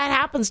think that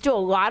happens to a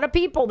lot of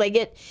people. They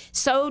get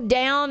so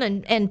down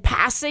and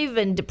passive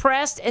and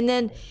depressed, and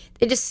then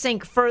they just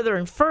sink further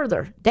and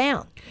further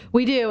down.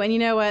 We do. And you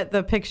know what?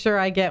 The picture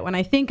I get when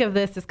I think of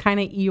this is kind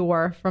of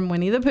Eeyore from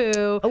Winnie the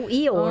Pooh. Oh,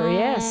 Eeyore,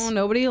 yes.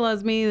 Nobody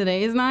loves me. The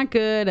day is not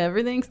good.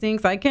 Everything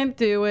stinks. I can't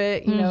do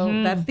it. You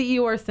know, that's the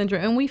Eeyore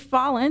syndrome. And we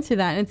fall into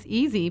that. And it's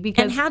easy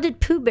because... And how did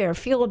Pooh Bear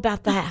feel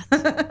about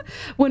that?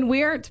 When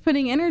we aren't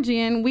putting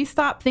energy in, we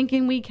stop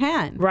thinking we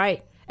can.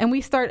 Right. And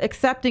we start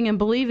accepting and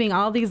believing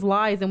all these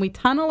lies. And we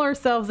tunnel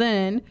ourselves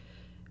in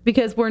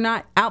because we're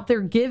not out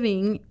there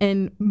giving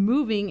and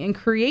moving and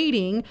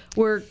creating.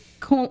 We're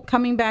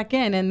coming back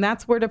in, and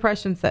that's where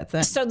depression sets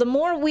in. So the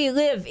more we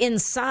live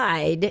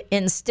inside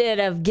instead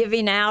of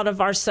giving out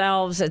of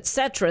ourselves,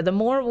 etc., the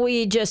more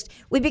we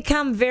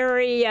become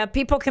very,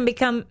 people can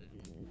become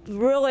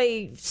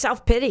really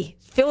self-pity,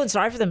 feeling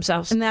sorry for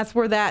themselves. And that's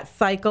where that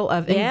cycle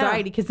of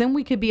anxiety, because then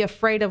we could be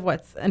afraid of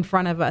what's in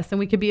front of us, and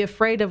we could be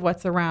afraid of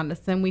what's around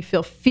us, and we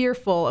feel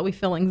fearful, we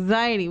feel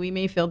anxiety, we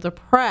may feel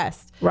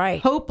depressed,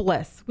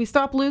 hopeless. We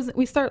start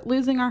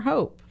losing our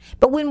hope.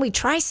 But when we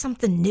try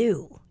something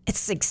new,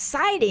 it's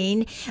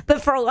exciting,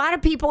 but for a lot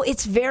of people,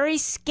 it's very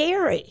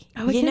scary.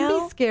 Oh, it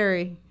can be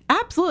scary.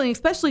 Absolutely,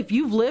 especially if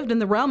you've lived in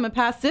the realm of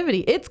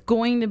passivity. It's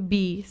going to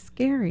be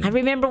scary. I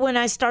remember when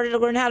I started to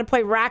learn how to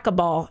play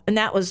racquetball, and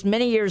that was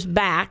many years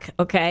back,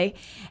 okay,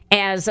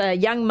 as a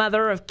young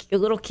mother of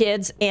little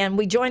kids, and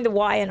we joined the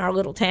Y in our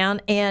little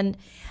town, and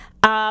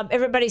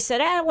everybody said,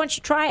 why don't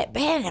you try it?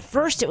 Man, at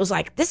first it was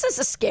like, this is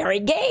a scary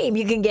game.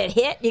 You can get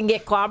hit, you can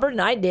get clobbered,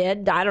 and I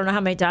did. I don't know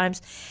how many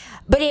times.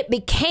 But it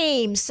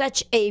became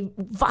such a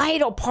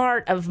vital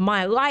part of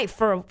my life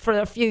for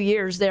a few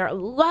years there.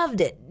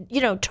 Loved it.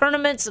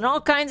 Tournaments and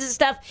all kinds of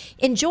stuff.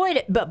 Enjoyed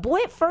it. But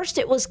boy, at first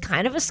it was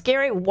kind of a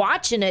scary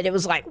watching it. It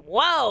was like,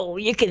 whoa,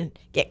 you can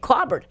get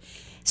clobbered.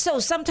 So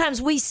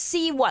sometimes we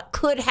see what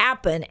could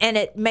happen, and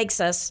it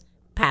makes us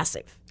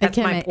passive. That's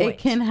my point. It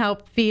can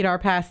help feed our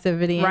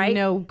passivity. Right.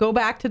 And, go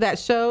back to that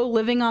show,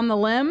 Living on the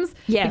Limbs.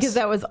 Yes. Because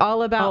that was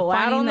all about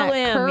finding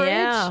that courage.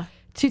 Yeah.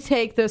 To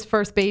take those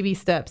first baby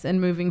steps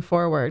and moving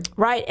forward.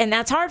 Right, and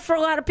that's hard for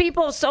a lot of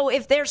people. So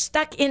if they're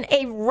stuck in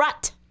a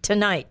rut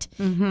tonight,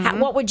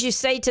 what would you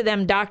say to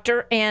them,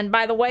 doctor? And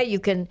by the way, you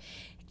can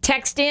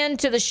text in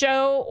to the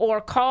show or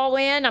call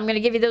in. I'm going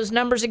to give you those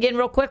numbers again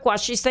real quick while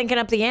she's thinking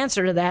up the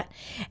answer to that.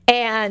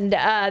 And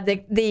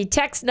the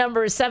text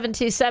number is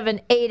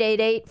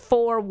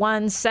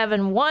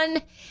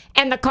 727-888-4171.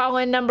 And the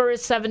call-in number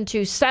is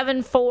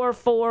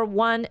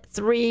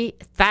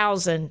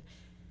 727-441-3000.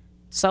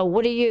 So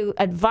what do you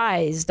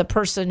advise the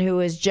person who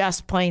is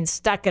just plain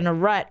stuck in a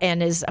rut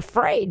and is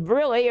afraid,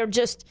 really, or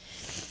just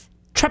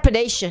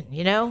trepidation,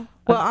 Well,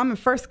 I'm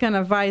first going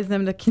to advise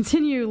them to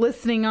continue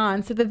listening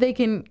on so that they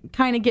can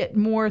kind of get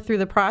more through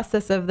the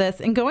process of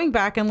this and going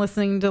back and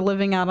listening to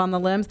Living Out on the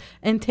Limbs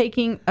and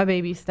taking a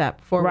baby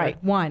step forward.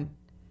 Right. One.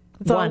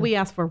 That's all we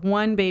ask for,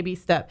 one baby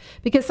step.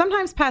 Because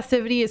sometimes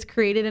passivity is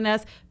created in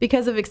us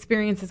because of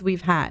experiences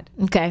we've had.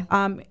 Okay.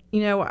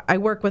 I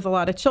work with a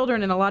lot of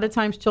children, and a lot of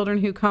times children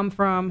who come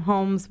from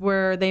homes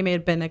where they may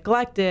have been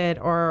neglected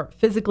or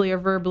physically or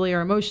verbally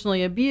or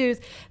emotionally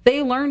abused,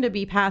 they learn to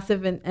be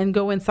passive and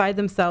go inside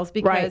themselves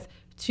because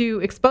to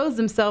expose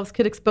themselves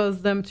could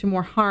expose them to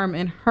more harm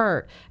and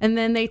hurt. And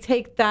then they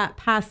take that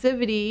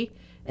passivity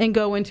and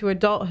go into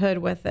adulthood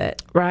with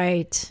it.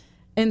 Right.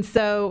 And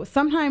so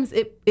sometimes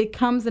it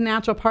becomes a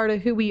natural part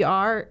of who we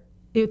are.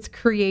 It's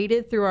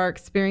created through our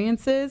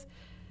experiences,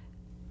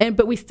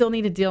 but we still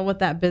need to deal with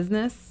that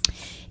business.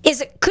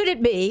 Could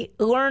it be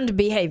learned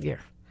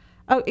behavior?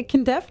 Oh, it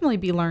can definitely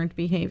be learned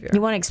behavior.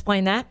 You want to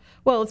explain that?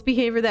 Well, it's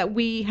behavior that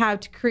we have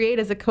to create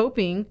as a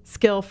coping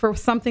skill for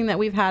something that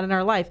we've had in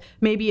our life.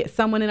 Maybe it's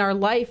someone in our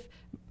life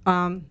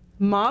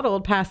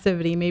modeled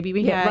passivity. Maybe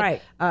we had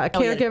a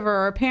caregiver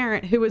or a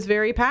parent who was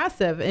very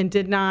passive and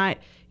did not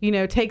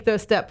take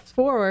those steps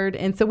forward.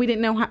 And so we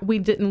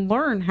didn't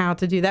learn how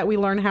to do that. We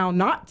learned how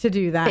not to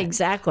do that.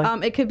 Exactly.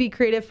 It could be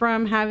created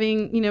from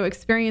having,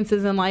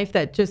 experiences in life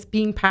that just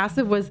being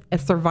passive was a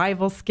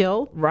survival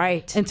skill.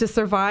 Right. And to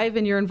survive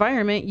in your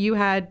environment, you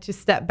had to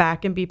step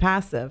back and be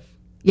passive.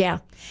 Yeah,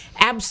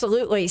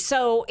 absolutely.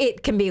 So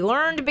it can be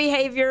learned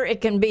behavior. It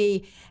can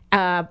be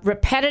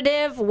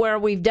repetitive, where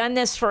we've done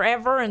this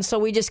forever, and so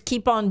we just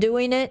keep on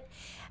doing it.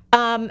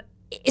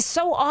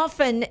 So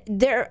often,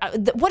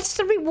 what's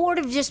the reward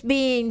of just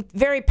being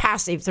very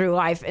passive through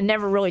life and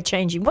never really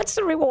changing? What's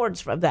the rewards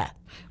from that?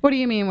 What do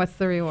you mean, what's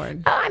the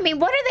reward? What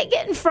are they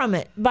getting from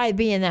it by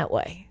being that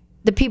way?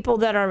 The people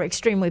that are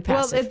extremely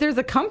passive. Well, there's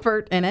a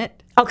comfort in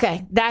it.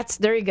 Okay,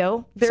 there you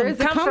go. There is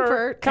a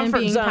comfort in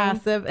being zone.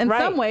 Passive in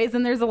some ways,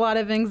 and there's a lot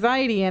of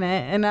anxiety in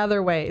it in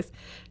other ways.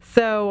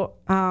 So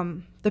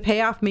the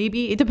payoff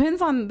it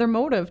depends on their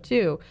motive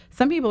too.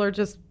 Some people are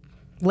just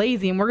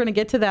lazy, and we're going to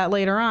get to that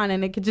later on,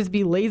 and it could just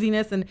be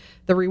laziness, and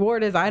the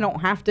reward is I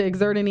don't have to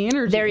exert any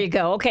energy. There you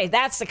go. Okay,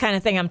 that's the kind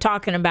of thing I'm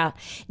talking about.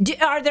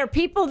 Are there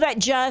people that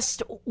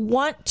just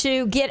want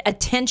to get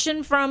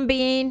attention from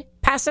being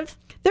passive?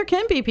 There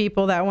can be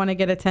people that want to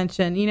get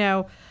attention.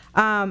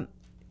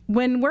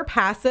 When we're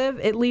passive,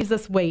 it leaves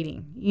us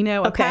waiting.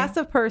 A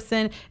passive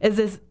person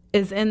is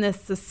in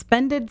this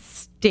suspended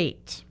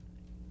state.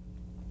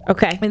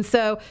 Okay. And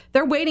so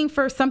they're waiting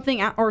for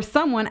something or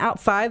someone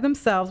outside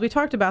themselves. We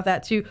talked about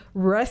that, to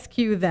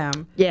rescue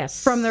them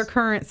from their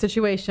current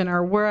situation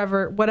or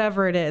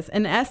whatever it is.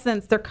 In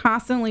essence, they're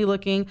constantly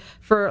looking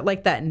for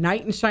like that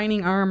knight in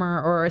shining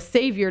armor or a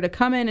savior to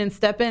come in and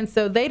step in,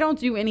 so they don't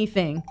do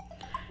anything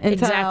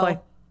until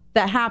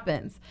that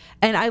happens.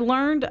 And I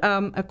learned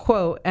a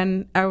quote,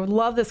 and I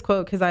love this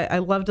quote because I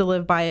love to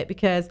live by it,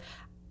 because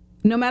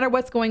no matter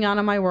what's going on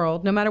in my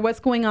world, no matter what's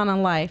going on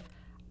in life,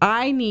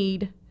 I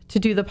need to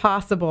do the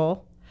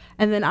possible,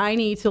 and then I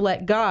need to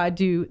let God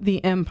do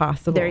the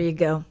impossible. There you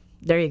go.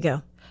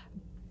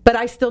 But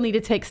I still need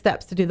to take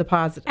steps to do the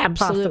positive.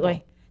 Absolutely.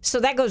 Possible. So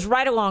that goes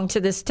right along to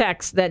this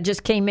text that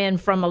just came in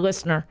from a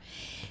listener.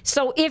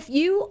 So if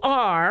you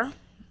are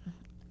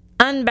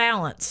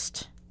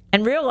unbalanced,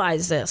 and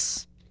realize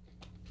this,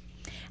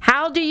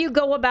 how do you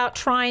go about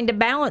trying to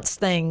balance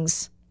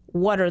things?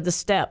 What are the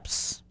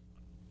steps?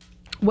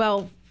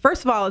 Well,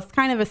 first of all, it's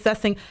kind of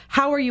assessing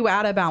how are you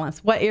out of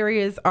balance? What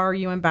areas are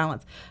you in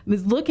balance?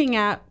 It's looking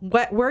at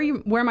where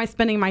am I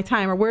spending my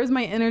time, or where's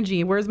my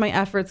energy, where's my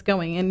efforts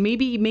going, and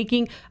maybe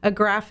making a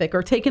graphic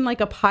or taking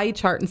like a pie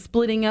chart and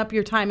splitting up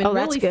your time and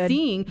really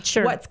seeing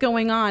what's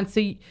going on.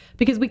 So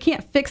because we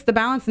can't fix the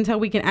balance until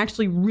we can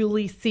actually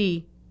really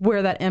see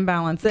where that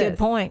imbalance is.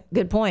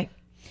 Good point.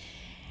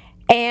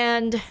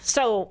 And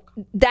so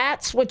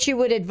that's what you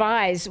would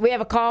advise. We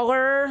have a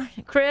caller,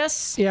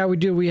 Chris? Yeah, we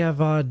do. We have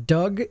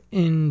Doug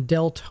in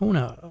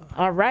Deltona.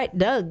 All right,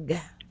 Doug.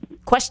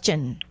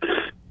 Question.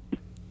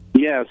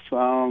 Yes,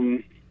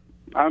 I'm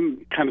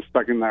kind of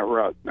stuck in that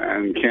rut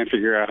and can't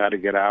figure out how to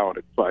get out.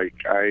 It's like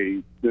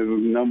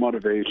there's no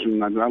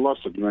motivation. I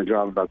lost my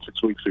job about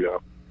 6 weeks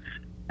ago.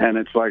 And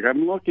it's like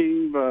I'm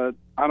looking, but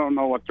I don't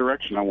know what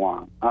direction I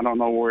want. I don't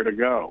know where to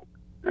go.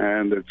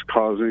 And it's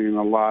causing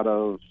a lot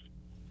of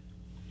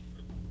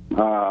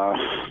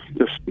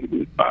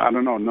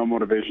no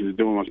motivation to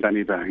do almost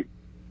anything.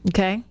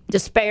 Okay.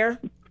 Despair?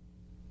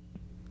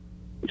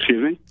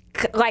 Excuse me?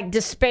 Like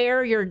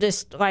despair, you're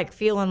just like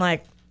feeling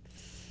like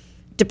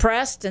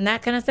depressed and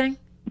that kind of thing?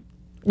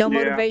 No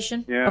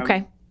motivation? Yeah.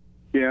 Okay.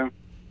 Yeah.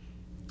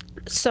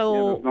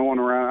 So there's no one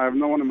around. I have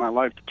no one in my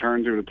life to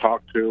turn to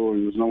talk to,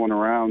 and there's no one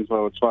around.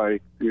 So it's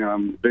like,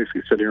 I'm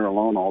basically sitting here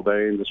alone all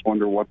day and just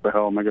wonder what the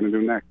hell am I going to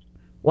do next?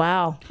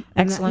 Wow.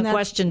 Excellent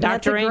question,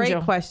 Dr. Angel. That's a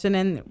great question.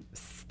 And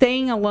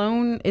staying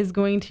alone is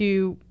going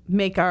to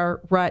make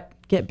our rut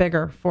get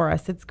bigger for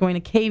us. It's going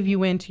to cave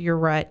you into your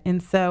rut.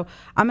 And so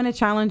I'm going to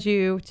challenge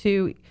you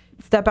to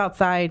step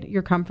outside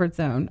your comfort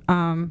zone.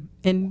 And,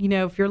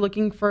 if you're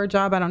looking for a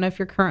job, I don't know if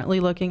you're currently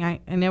looking. I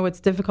know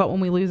it's difficult when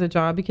we lose a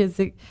job because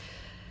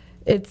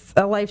it's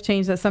a life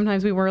change that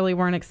sometimes we really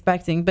weren't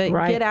expecting. But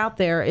get out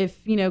there.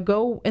 If,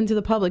 go into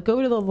the public,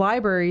 go to the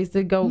libraries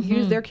to go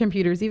use their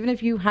computers, even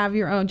if you have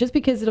your own, just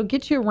because it'll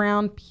get you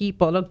around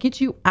people. It'll get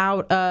you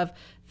out of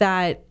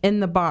that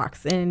in the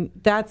box. And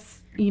that's,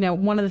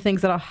 one of the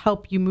things that'll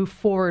help you move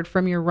forward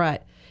from your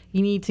rut.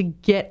 You need to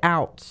get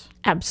out.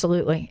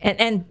 Absolutely.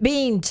 And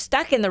being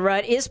stuck in the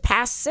rut is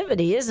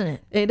passivity, isn't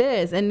it? It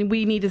is. And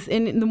we need to,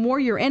 and the more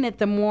you're in it,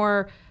 the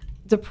more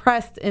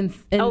depressed and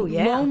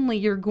lonely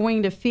you're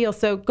going to feel.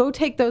 So go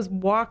take those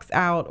walks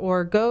out,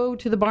 or go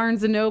to the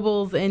Barnes and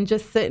Nobles and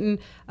just sit and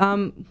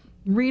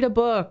read a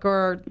book,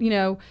 or,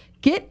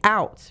 get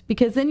out,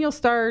 because then you'll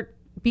start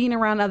being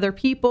around other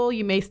people.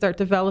 You may start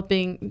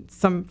developing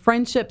some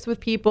friendships with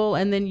people,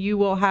 and then you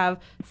will have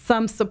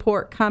some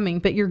support coming,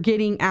 but you're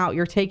getting out.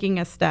 You're taking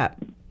a step.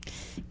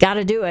 Got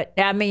to do it.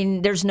 I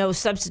mean, there's no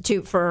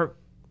substitute for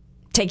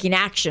taking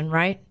action,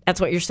 right?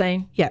 That's what you're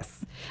saying?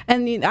 Yes.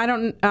 And I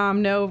don't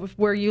know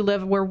where you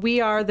live. Where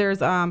we are, there's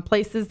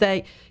places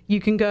that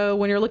you can go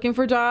when you're looking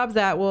for jobs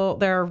there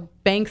are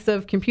banks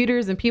of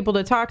computers and people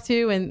to talk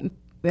to, and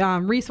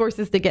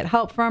resources to get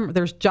help from.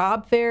 There's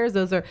job fairs.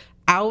 Those are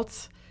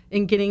out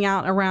and getting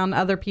out around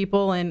other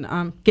people,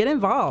 and get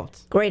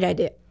involved. Great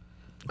idea.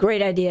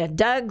 Great idea.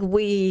 Doug,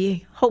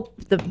 we hope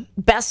the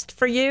best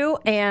for you,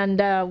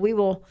 and we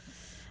will,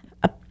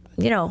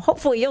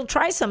 hopefully you'll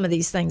try some of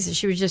these things that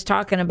she was just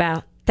talking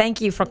about. Thank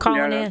you for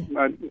calling in.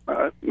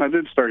 I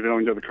did start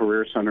going to the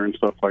Career Center and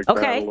stuff like that.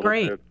 Okay,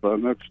 great. Bit, but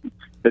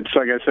it's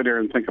like I sit here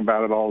and think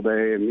about it all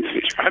day and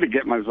try to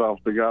get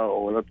myself to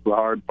go. That's the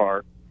hard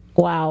part.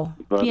 Wow.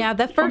 But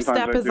that first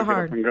step is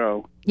hard. And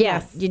go.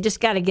 Yes, you just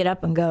got to get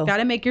up and go. Got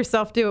to make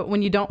yourself do it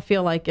when you don't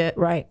feel like it.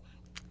 Right.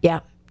 Yeah.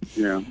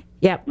 Yeah.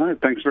 Yep. All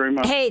right. Thanks very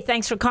much. Hey,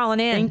 thanks for calling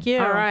in. Thank you.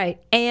 All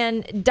right.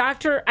 And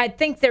doctor, I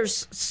think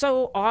there's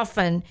so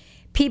often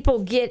people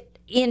get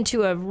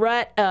into a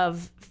rut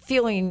of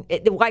feeling,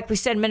 like we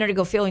said a minute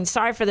ago, feeling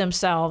sorry for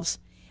themselves.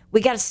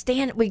 We got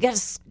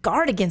to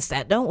guard against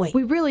that, don't we?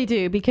 We really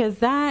do, because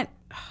that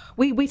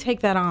we take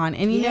that on.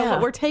 And you know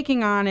what we're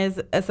taking on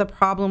is a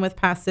problem with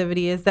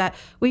passivity, is that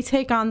we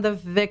take on the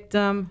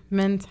victim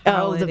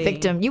mentality. Oh, the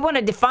victim. You want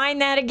to define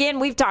that again?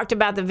 We've talked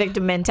about the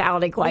victim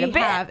mentality quite a bit.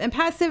 We have. And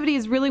passivity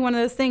is really one of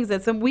those things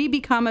that we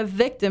become a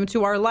victim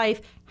to our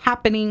life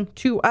happening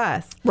to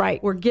us.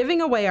 Right. We're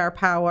giving away our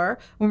power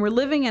when we're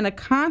living in a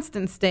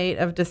constant state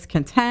of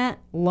discontent,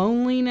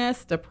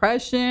 loneliness,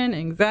 depression,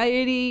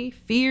 anxiety,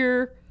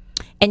 fear.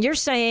 And you're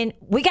saying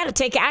we got to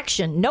take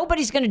action.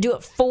 Nobody's going to do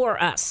it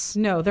for us.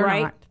 No, they're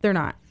not. They're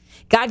not.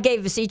 God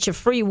gave us each a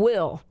free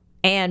will,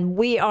 and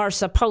we are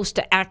supposed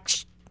to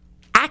act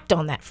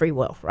on that free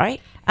will,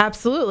 right?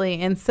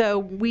 Absolutely. And so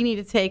we need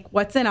to take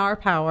what's in our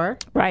power.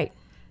 Right.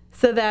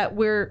 So that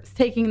we're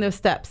taking those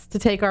steps to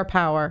take our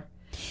power.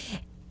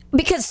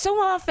 Because so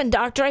often,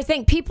 doctor, I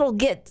think people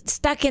get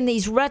stuck in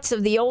these ruts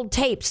of the old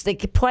tapes that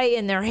could play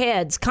in their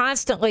heads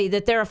constantly,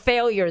 that they're a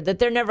failure, that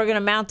they're never going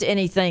to amount to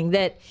anything,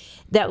 that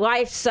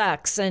life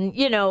sucks, and,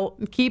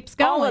 it keeps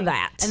going. All of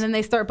that. And then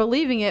they start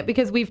believing it,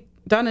 because we've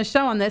done a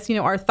show on this,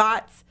 our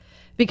thoughts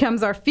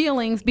becomes our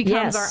feelings,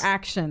 becomes our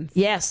actions.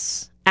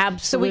 Yes,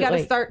 absolutely. So we got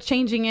to start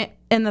changing it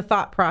in the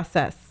thought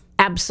process.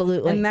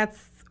 Absolutely. And that's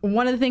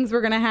one of the things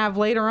we're going to have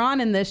later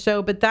on in this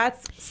show, but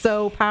that's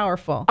so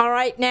powerful. All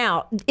right.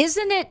 Now,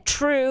 isn't it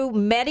true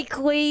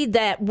medically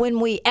that when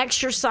we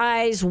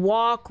exercise,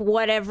 walk,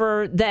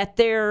 whatever, that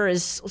there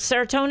is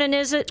serotonin,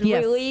 is it,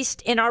 Yes.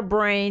 released in our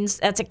brains?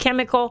 That's a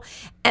chemical.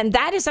 And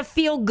that is a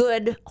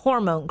feel-good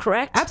hormone,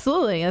 correct?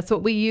 Absolutely. That's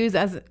what we use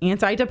as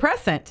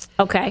antidepressant.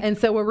 Okay. And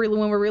so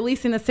when we're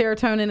releasing the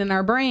serotonin in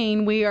our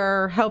brain, we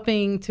are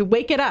helping to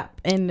wake it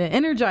up and to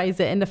energize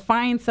it and to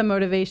find some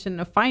motivation,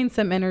 to find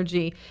some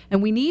energy.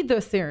 And we need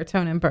those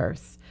serotonin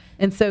bursts.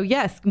 And so,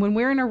 yes, when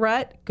we're in a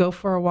rut, go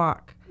for a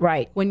walk.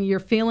 Right. When you're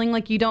feeling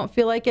like you don't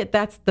feel like it,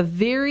 that's the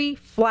very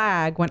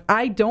flag when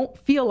I don't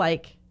feel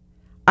like,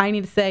 I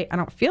need to say, I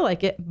don't feel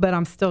like it, but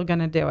I'm still going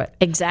to do it.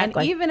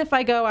 Exactly. And even if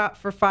I go out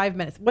for 5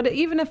 minutes,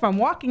 even if I'm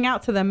walking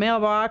out to the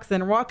mailbox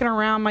and walking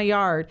around my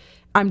yard,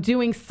 I'm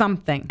doing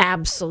something.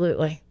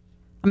 Absolutely.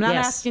 I'm not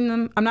Yes.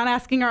 I'm not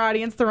asking our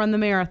audience to run the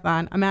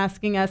marathon. I'm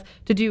asking us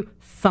to do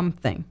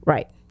something.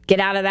 Right. Get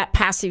out of that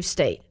passive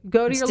state.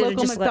 Go to your Instead of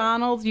local just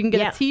McDonald's. You can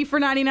get Yeah. a tea for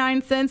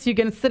 99 cents. You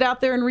can sit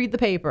out there and read the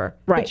paper.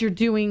 Right. But you're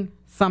doing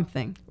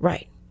something.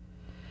 Right.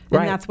 And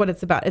Right. that's what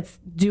it's about. It's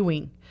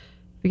doing.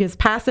 Because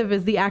passive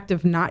is the act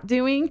of not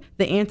doing.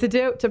 The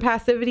antidote to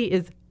passivity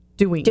is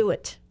doing. Do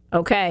it.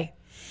 Okay.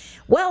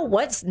 Well,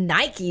 what's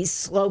Nike's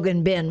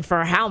slogan been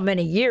for how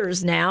many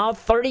years now?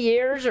 30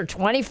 years or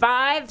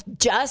 25?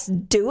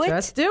 Just do it?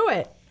 Just do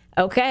it.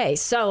 Okay,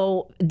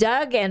 so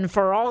Doug, and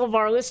for all of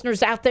our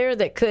listeners out there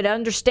that could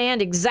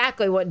understand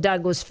exactly what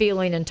Doug was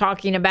feeling and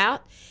talking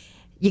about,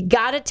 you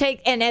got to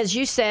take, and as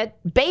you said,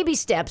 baby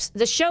steps.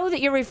 The show that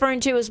you're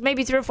referring to is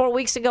maybe 3 or 4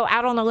 weeks ago,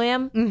 Out on a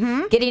Limb,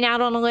 Getting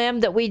Out on a Limb,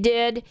 that we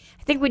did.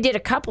 I think we did a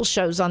couple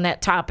shows on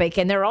that topic,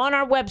 and they're on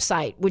our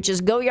website, which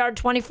is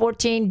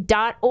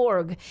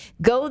goyard2014.org.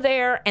 Go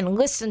there and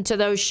listen to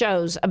those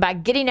shows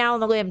about getting out on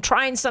the limb,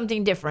 trying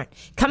something different,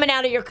 coming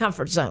out of your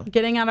comfort zone.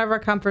 Getting out of our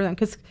comfort zone.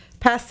 Because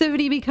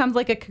passivity becomes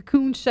like a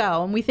cocoon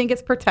shell, and we think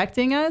it's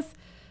protecting us,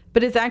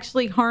 but it's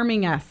actually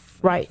harming us.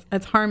 Right.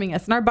 It's harming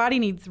us. And our body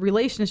needs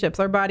relationships.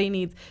 Our body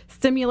needs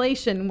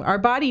stimulation. Our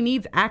body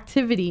needs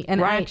activity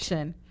and Right.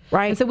 action.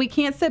 Right. And so we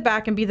can't sit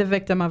back and be the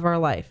victim of our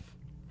life.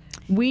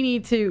 We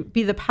need to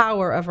be the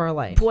power of our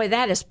life. Boy,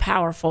 that is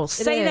powerful.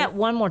 Say is. that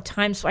one more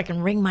time so I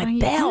can ring my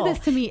You bell. do this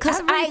to me because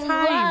every I time.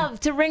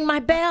 love to ring my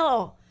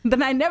bell.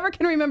 Then I never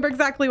can remember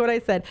exactly what I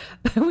said.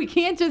 We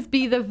can't just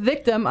be the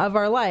victim of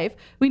our life.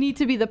 We need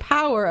to be the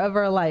power of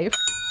our life.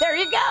 There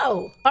you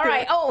go. All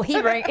right. Oh, he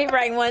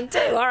rang one too.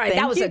 All right.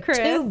 Thank that was you, a Chris.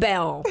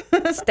 2-bell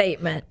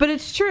statement. But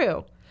it's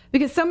true.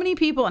 Because so many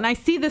people, and I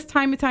see this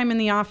time and time in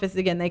the office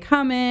again, they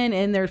come in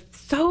and they're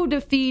so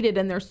defeated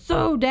and they're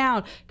so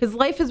down because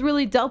life has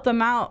really dealt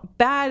them out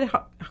bad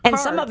And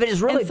some of it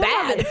is really And some of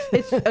bad.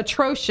 it's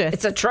atrocious.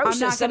 It's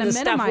atrocious, I'm not some going of to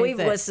the stuff minimize we've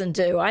it. listened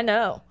to. I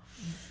know.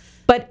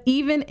 But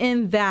even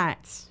in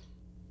that,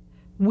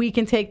 we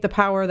can take the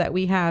power that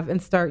we have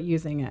and start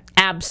using it.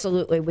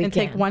 Absolutely, we And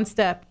can. take one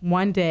step,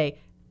 one day,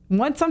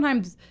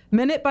 sometimes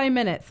minute by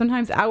minute,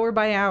 sometimes hour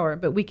by hour,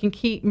 but we can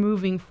keep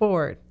moving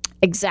forward.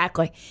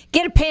 Exactly.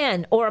 Get a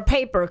pen or a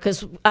paper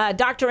because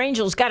Dr.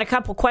 Angel's got a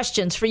couple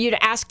questions for you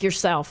to ask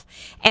yourself.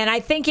 And I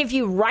think if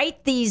you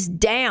write these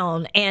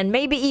down and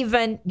maybe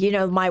even,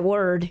 my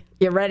word,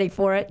 you ready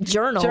for it?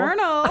 Journal.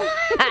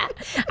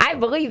 I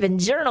believe in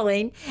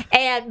journaling.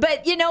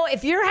 But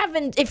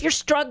if you're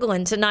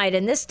struggling tonight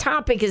and this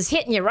topic is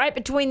hitting you right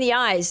between the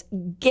eyes,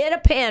 get a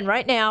pen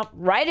right now,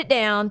 write it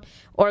down,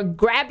 or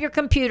grab your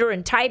computer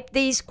and type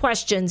these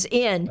questions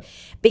in,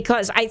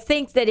 because I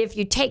think that if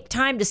you take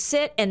time to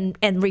sit and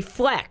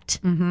reflect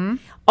on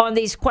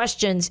these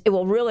questions, it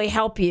will really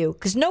help you,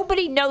 because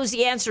nobody knows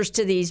the answers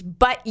to these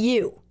but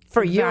you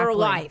for your Exactly.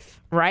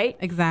 life, right?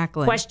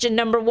 Exactly. Question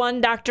number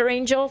 1, Dr.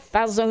 Angel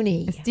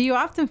Falzoni. Do you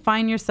often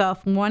find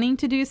yourself wanting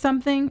to do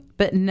something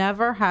but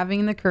never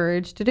having the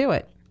courage to do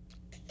it?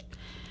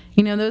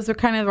 Those are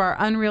kind of our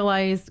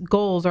unrealized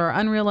goals or our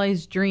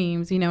unrealized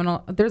dreams. And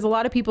there's a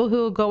lot of people who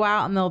will go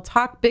out and they'll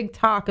talk big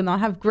talk and they'll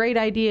have great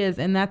ideas,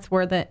 and that's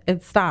where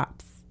it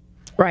stops.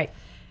 Right.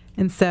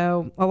 And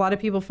so a lot of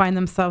people find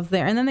themselves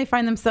there, and then they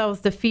find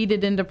themselves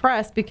defeated and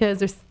depressed because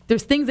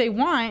there's things they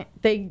want.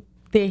 They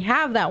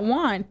have that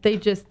want.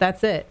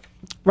 That's it.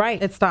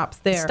 Right. It stops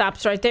there. It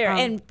stops right there.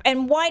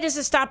 And why does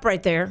it stop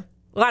right there?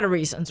 A lot of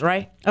reasons,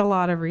 right? A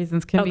lot of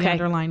reasons can be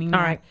underlining that.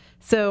 All right.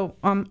 So,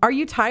 are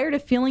you tired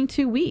of feeling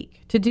too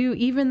weak to do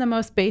even the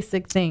most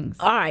basic things?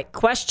 All right.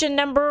 Question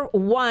number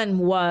 1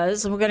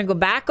 was, and we're going to go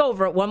back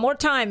over it one more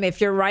time if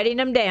you're writing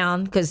them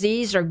down, because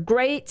these are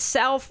great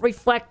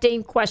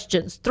self-reflecting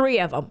questions, 3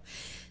 of them.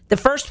 The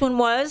first one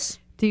was,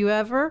 Do you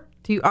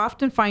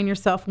often find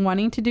yourself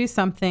wanting to do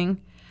something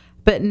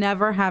but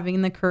never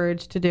having the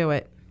courage to do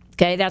it?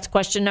 Okay, that's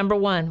question number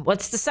 1.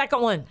 What's the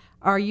second one?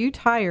 Are you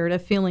tired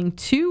of feeling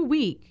too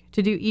weak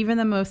to do even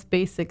the most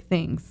basic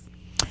things?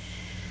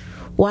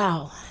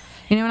 Wow.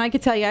 And I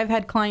could tell you, I've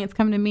had clients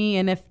come to me,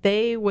 and if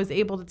they was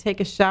able to take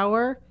a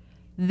shower,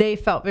 they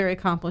felt very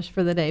accomplished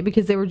for the day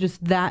because they were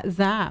just that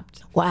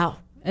zapped. Wow.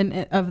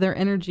 And of their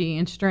energy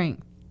and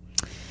strength.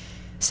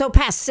 So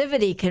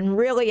passivity can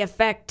really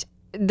affect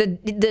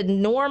the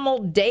normal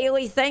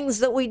daily things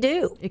that we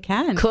do. It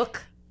can.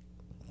 Cook,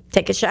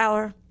 take a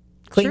shower,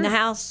 clean Sure. the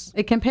house.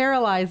 It can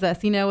paralyze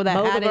us. You know, that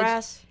Mow the adage,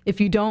 grass. if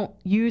you don't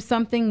use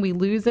something, we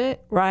lose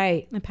it.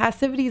 Right. And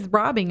passivity is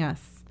robbing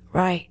us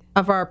Right.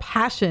 of our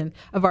passion,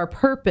 of our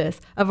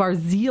purpose, of our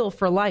zeal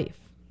for life.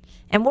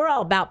 And we're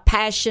all about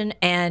passion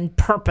and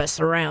purpose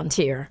around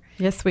here.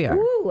 Yes, we are.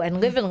 Ooh,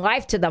 and living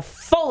life to the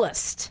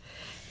fullest.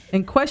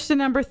 And question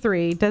number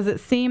 3, does it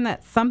seem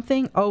that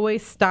something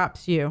always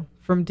stops you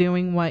from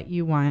doing what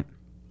you want?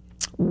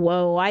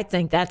 Whoa, I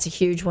think that's a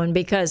huge one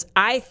because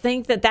I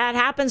think that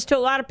happens to a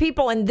lot of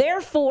people, and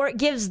therefore it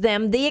gives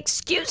them the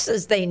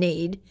excuses they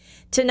need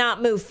to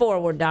not move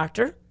forward,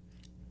 Doctor.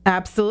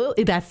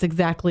 Absolutely. That's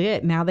exactly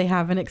it. Now they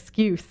have an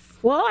excuse.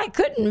 Well, I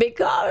couldn't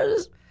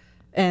because...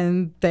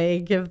 And they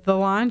give the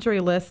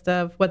laundry list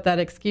of what that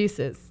excuse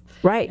is.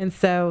 Right. And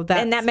so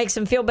that makes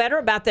them feel better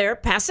about their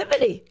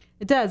passivity.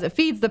 It does. It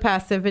feeds the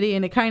passivity,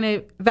 and it kind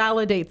of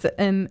validates it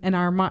in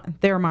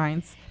their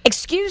minds.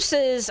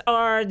 Excuses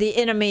are the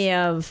enemy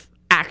of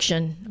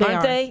action,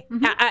 aren't they?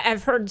 Mm-hmm.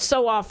 I've heard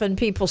so often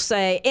people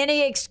say,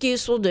 any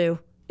excuse will do.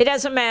 It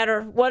doesn't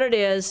matter what it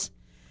is.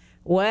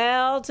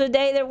 Well,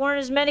 today there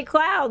weren't as many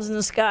clouds in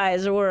the sky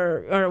as there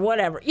were, or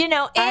whatever. You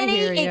know,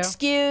 any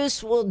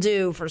excuse will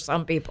do for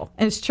some people.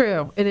 It's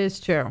true. It is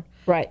true.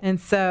 Right. And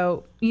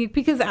so,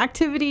 because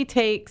activity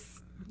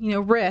takes,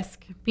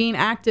 risk. Being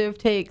active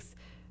takes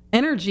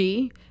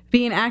energy.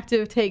 Being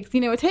active takes,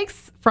 it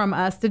takes from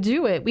us to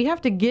do it. We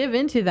have to give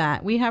into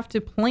that. We have to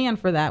plan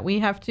for that. We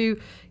have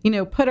to,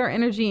 put our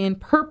energy in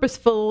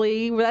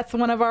purposefully. That's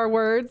one of our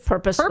words.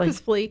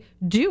 Purposefully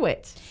do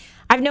it.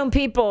 I've known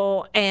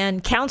people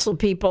and counseled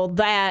people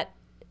that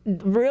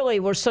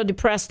really were so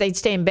depressed they'd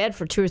stay in bed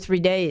for 2 or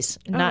 3 days,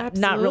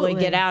 not really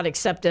get out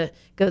except to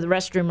go to the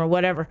restroom or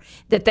whatever,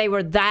 that they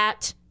were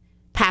that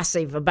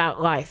passive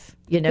about life,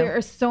 There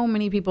are so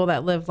many people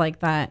that live like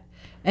that,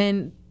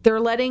 and they're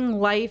letting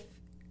life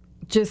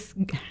just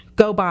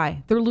go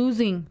by. They're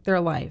losing their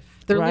life.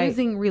 They're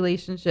losing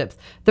relationships.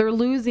 They're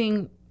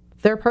losing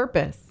their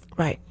purpose.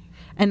 Right.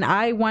 And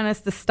I want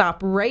us to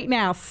stop right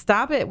now.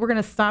 Stop it. We're going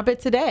to stop it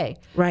today.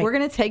 Right. We're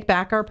going to take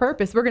back our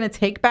purpose. We're going to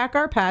take back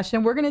our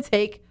passion. We're going to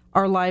take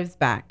our lives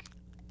back.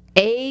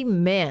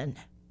 Amen.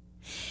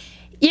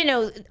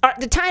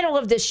 The title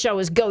of this show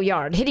is Go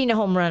Yard, hitting a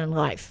home run in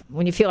life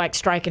when you feel like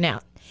striking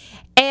out.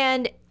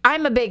 And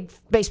I'm a big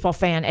baseball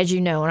fan, as you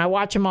know, and I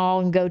watch them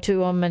all and go to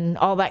them and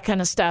all that kind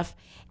of stuff.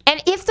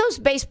 And if those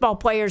baseball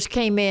players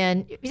came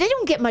in, they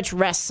don't get much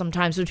rest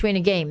sometimes between a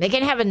game. They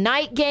can have a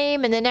night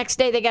game, and the next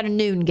day they got a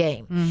noon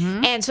game.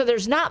 Mm-hmm. And so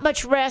there's not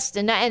much rest.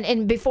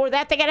 And before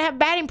that, they got to have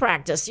batting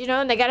practice,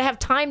 and they got to have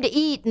time to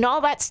eat and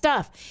all that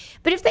stuff.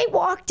 But if they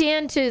walked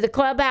into the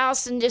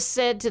clubhouse and just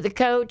said to the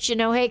coach,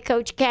 hey,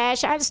 Coach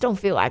Cash, I just don't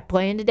feel like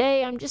playing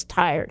today. I'm just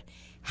tired.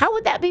 How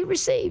would that be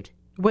received?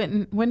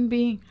 Wouldn't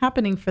be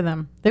happening for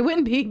them. They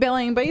wouldn't be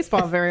playing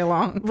baseball very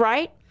long.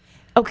 Right?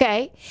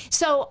 Okay.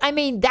 So,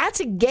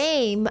 that's a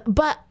game,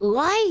 but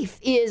life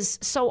is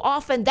so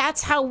often,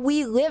 that's how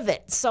we live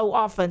it so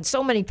often.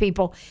 So many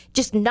people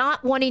just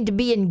not wanting to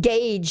be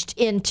engaged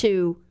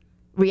into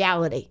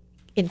reality,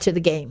 into the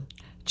game.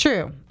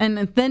 True. And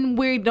then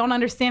we don't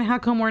understand how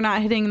come we're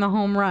not hitting the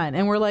home run.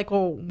 And we're like,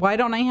 well, why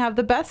don't I have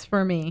the best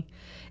for me?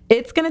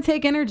 It's going to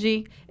take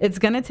energy. It's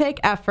going to take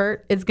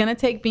effort. It's going to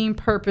take being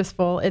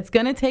purposeful. It's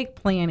going to take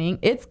planning.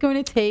 It's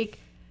going to take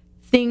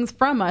things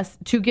from us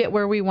to get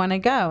where we want to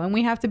go. And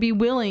we have to be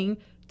willing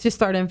to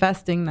start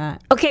investing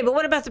that. Okay, but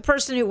what about the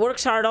person who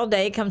works hard all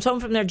day, comes home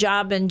from their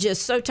job and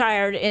just so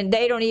tired and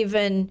they don't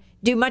even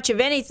do much of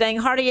anything,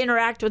 hardly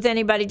interact with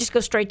anybody, just go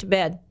straight to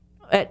bed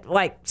at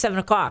like 7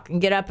 o'clock and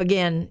get up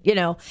again,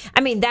 There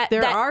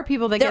are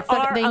people that get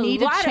stuck. They need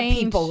to change. There are a lot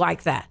of people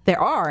like that.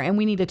 There are, and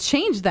we need to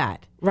change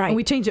that. Right. And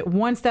we change it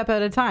one step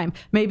at a time.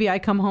 Maybe I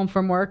come home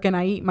from work and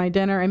I eat my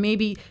dinner, and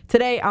maybe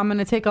today I'm going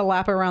to take a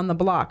lap around the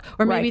block.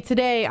 Or maybe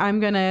today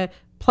I'm going to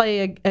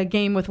play a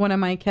game with one of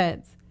my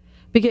kids.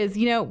 Because,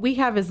 we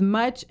have as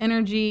much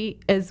energy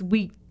as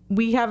we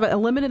have a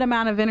limited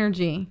amount of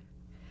energy.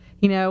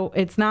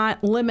 It's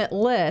not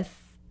limitless.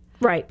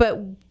 Right. But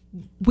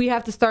we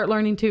have to start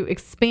learning to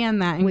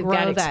expand that and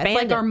grow that. It's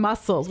like our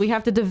muscles. We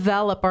have to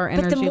develop our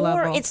energy level. But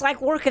the more, it's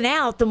like working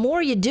out, the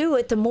more you do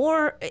it, the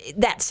more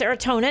that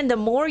serotonin, the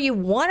more you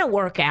want to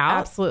work out.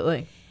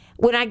 Absolutely.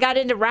 When I got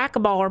into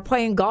racquetball or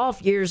playing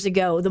golf years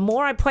ago, the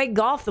more I played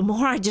golf, the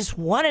more I just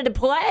wanted to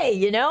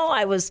play,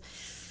 I was,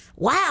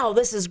 wow,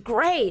 this is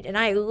great. And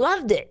I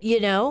loved it,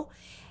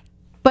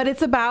 But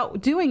it's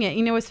about doing it.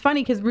 It's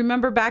funny because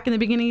remember back in the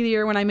beginning of the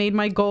year when I made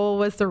my goal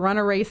was to run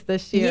a race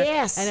this year.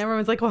 Yes. And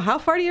everyone's like, well, how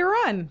far do you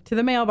run? To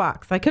the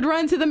mailbox. I could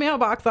run to the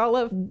mailbox all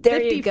of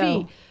 50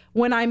 feet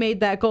when I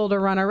made that goal to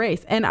run a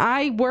race. And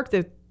I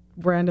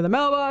ran to the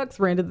mailbox,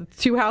 ran to the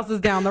 2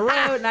 houses down the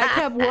road, and I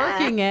kept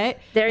working it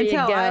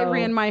until I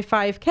ran my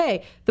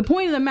 5K. The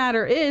point of the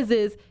matter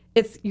is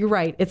you're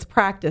right. It's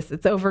practice.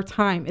 It's over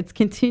time. It's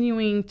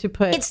continuing to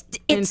put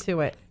into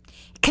it.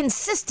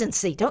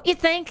 consistency, don't you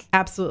think?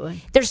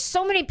 Absolutely. There's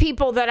so many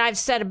people that I've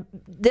said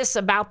this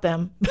about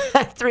them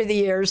through the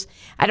years.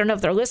 I don't know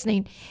if they're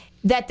listening,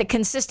 that the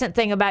consistent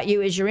thing about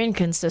you is your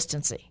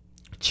inconsistency.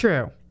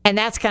 True. And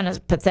that's kind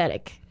of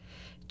pathetic.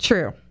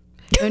 True.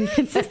 And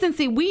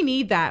consistency, we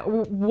need that.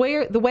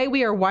 The way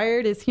we are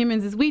wired as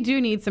humans is we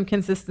do need some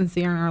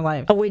consistency in our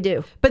lives. Oh, we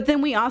do. But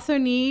then we also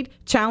need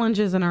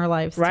challenges in our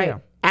lives, right.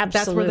 too. Absolutely.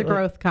 That's where the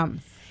growth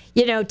comes.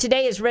 You know,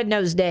 today is Red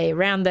Nose Day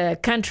around the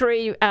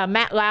country.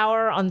 Matt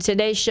Lauer on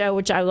Today's Show,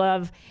 which I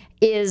love,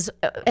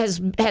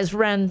 has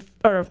run,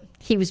 or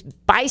he was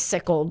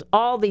bicycled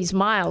all these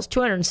miles,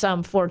 200 and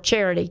some, for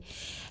charity.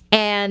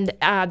 And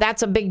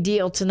that's a big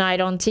deal tonight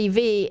on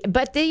TV.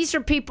 But these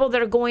are people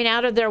that are going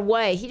out of their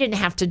way. He didn't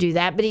have to do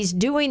that, but he's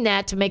doing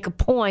that to make a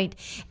point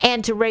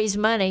and to raise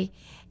money.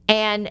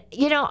 And,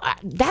 you know,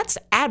 that's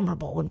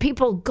admirable when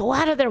people go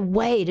out of their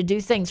way to do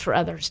things for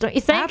others, don't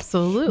you think?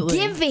 Absolutely.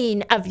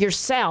 Giving of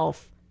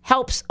yourself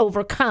helps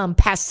overcome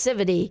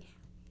passivity.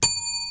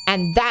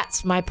 And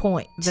that's my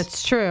point.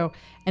 That's true.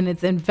 And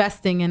it's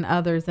investing in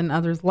others and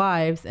others'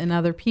 lives and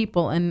other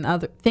people and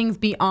other things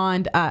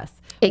beyond us.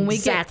 When we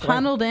get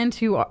tunneled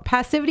into,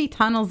 passivity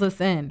tunnels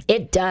us in.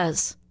 It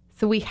does.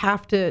 So we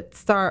have to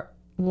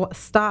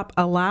stop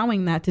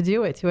allowing that to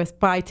do it to us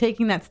by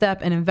taking that step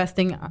and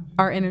investing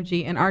our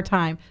energy and our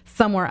time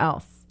somewhere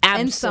else.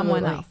 Absolutely. And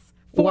someone else.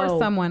 For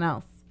someone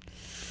else.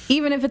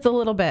 Even if it's a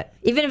little bit.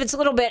 Even if it's a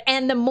little bit.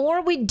 And the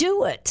more we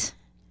do it,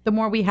 the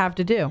more we have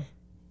to do.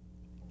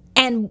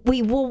 And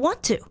we will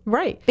want to.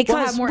 Right. Because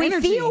we'll have more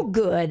energy. Feel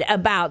good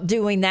about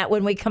doing that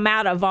when we come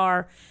out of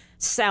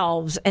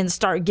ourselves and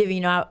start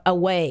giving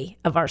away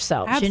of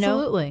ourselves.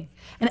 Absolutely. You know?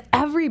 And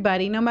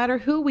everybody, no matter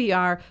who we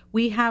are,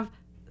 we have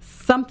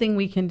something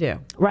we can do.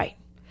 Right.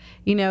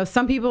 You know,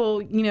 some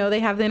people, you know,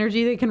 they have the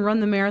energy, they can run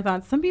the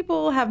marathon. Some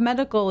people have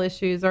medical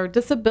issues or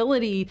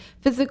disability,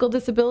 physical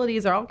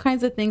disabilities, or all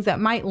kinds of things that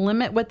might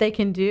limit what they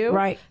can do.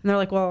 Right. And they're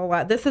like,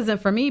 well, this isn't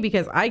for me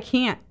because I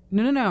can't.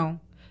 No.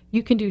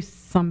 You can do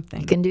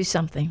something. You can do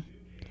something.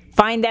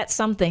 Find that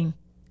something.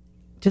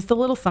 Just a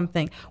little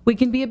something. We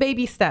can be a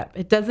baby step.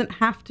 It doesn't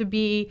have to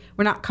be,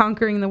 we're not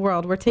conquering the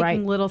world. We're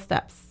taking little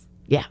steps.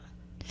 Yeah.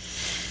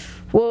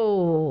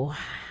 Whoa.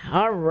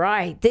 All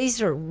right.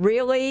 These are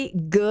really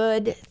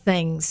good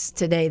things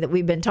today that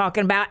we've been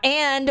talking about.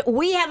 And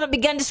we haven't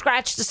begun to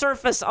scratch the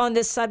surface on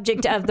this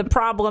subject of the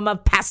problem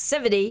of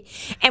passivity.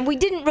 And we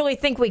didn't really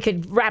think we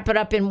could wrap it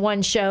up in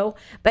one show.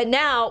 But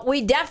now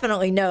we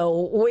definitely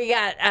know we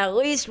got at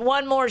least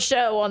one more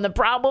show on the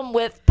problem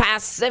with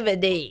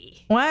passivity.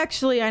 Well,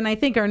 actually, and I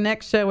think our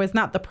next show is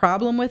not the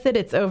problem with it.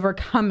 It's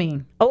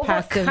overcoming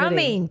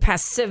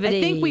passivity.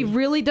 I think we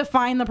really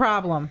define the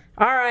problem.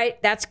 All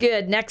right, that's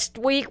good. Next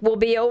week we'll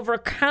be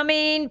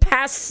overcoming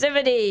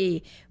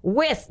passivity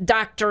with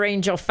Dr.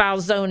 Angel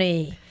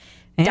Falzoni.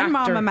 And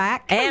Mama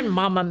Mac. And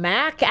Mama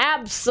Mac.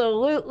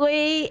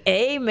 Absolutely.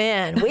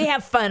 Amen. We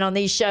have fun on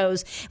these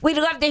shows. We'd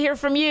love to hear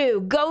from you.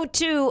 Go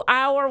to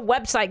our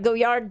website,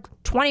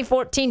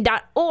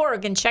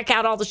 goyard2014.org, and check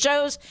out all the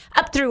shows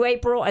up through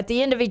April. At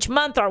the end of each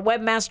month, our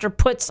webmaster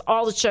puts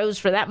all the shows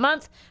for that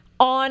month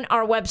on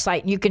our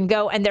website. You can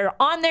go, and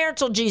they're on there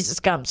until Jesus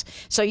comes.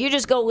 So you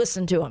just go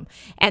listen to them.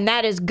 And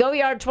that is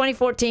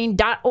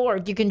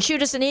goyard2014.org. You can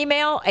shoot us an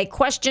email, a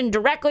question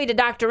directly to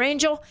Dr.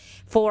 Angel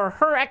for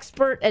her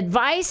expert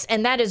advice,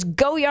 and that is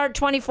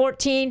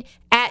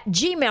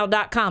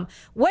goyard2014@gmail.com.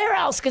 Where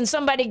else can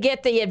somebody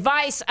get the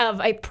advice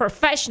of a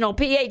professional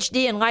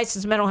PhD and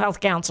licensed mental health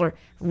counselor?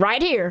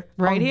 Right here.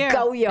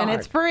 Goyard. And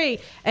it's free.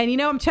 And, you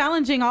know, I'm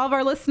challenging all of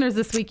our listeners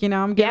this week. You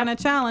know, I'm giving a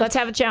challenge. Let's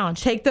have a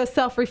challenge. Take those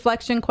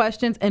self-reflection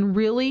questions and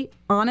really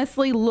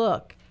honestly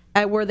look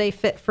at where they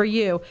fit for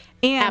you.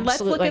 And let's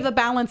look at the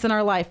balance in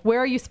our life. Where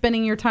are you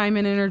spending your time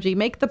and energy?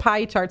 Make the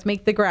pie charts,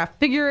 make the graph,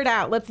 figure it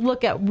out. Let's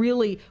look at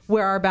really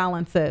where our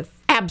balance is.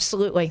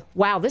 Absolutely.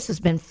 Wow, this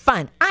has been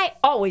fun. I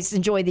always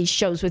enjoy these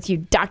shows with you,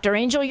 Dr.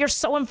 Angel. You're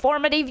so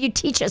informative. You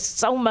teach us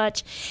so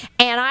much.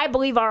 And I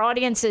believe our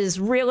audience is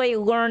really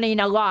learning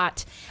a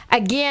lot.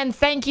 Again,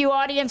 thank you,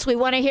 audience. We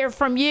want to hear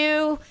from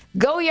you.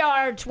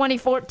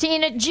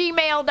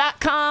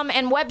 GoYard2014@gmail.com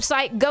and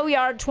website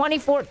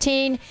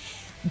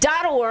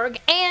goyard2014.org,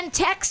 and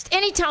text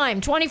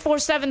anytime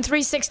 24/7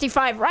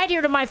 365 right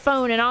here to my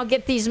phone, and I'll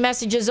get these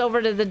messages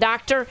over to the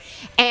doctor,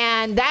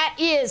 and that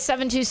is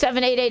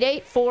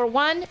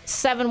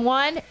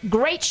 727-888-4171.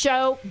 Great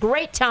show,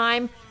 great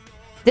time.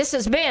 This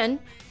has been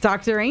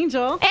Dr.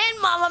 Angel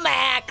and Mama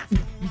Mac.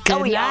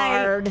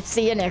 Goyard.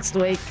 See you next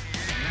week.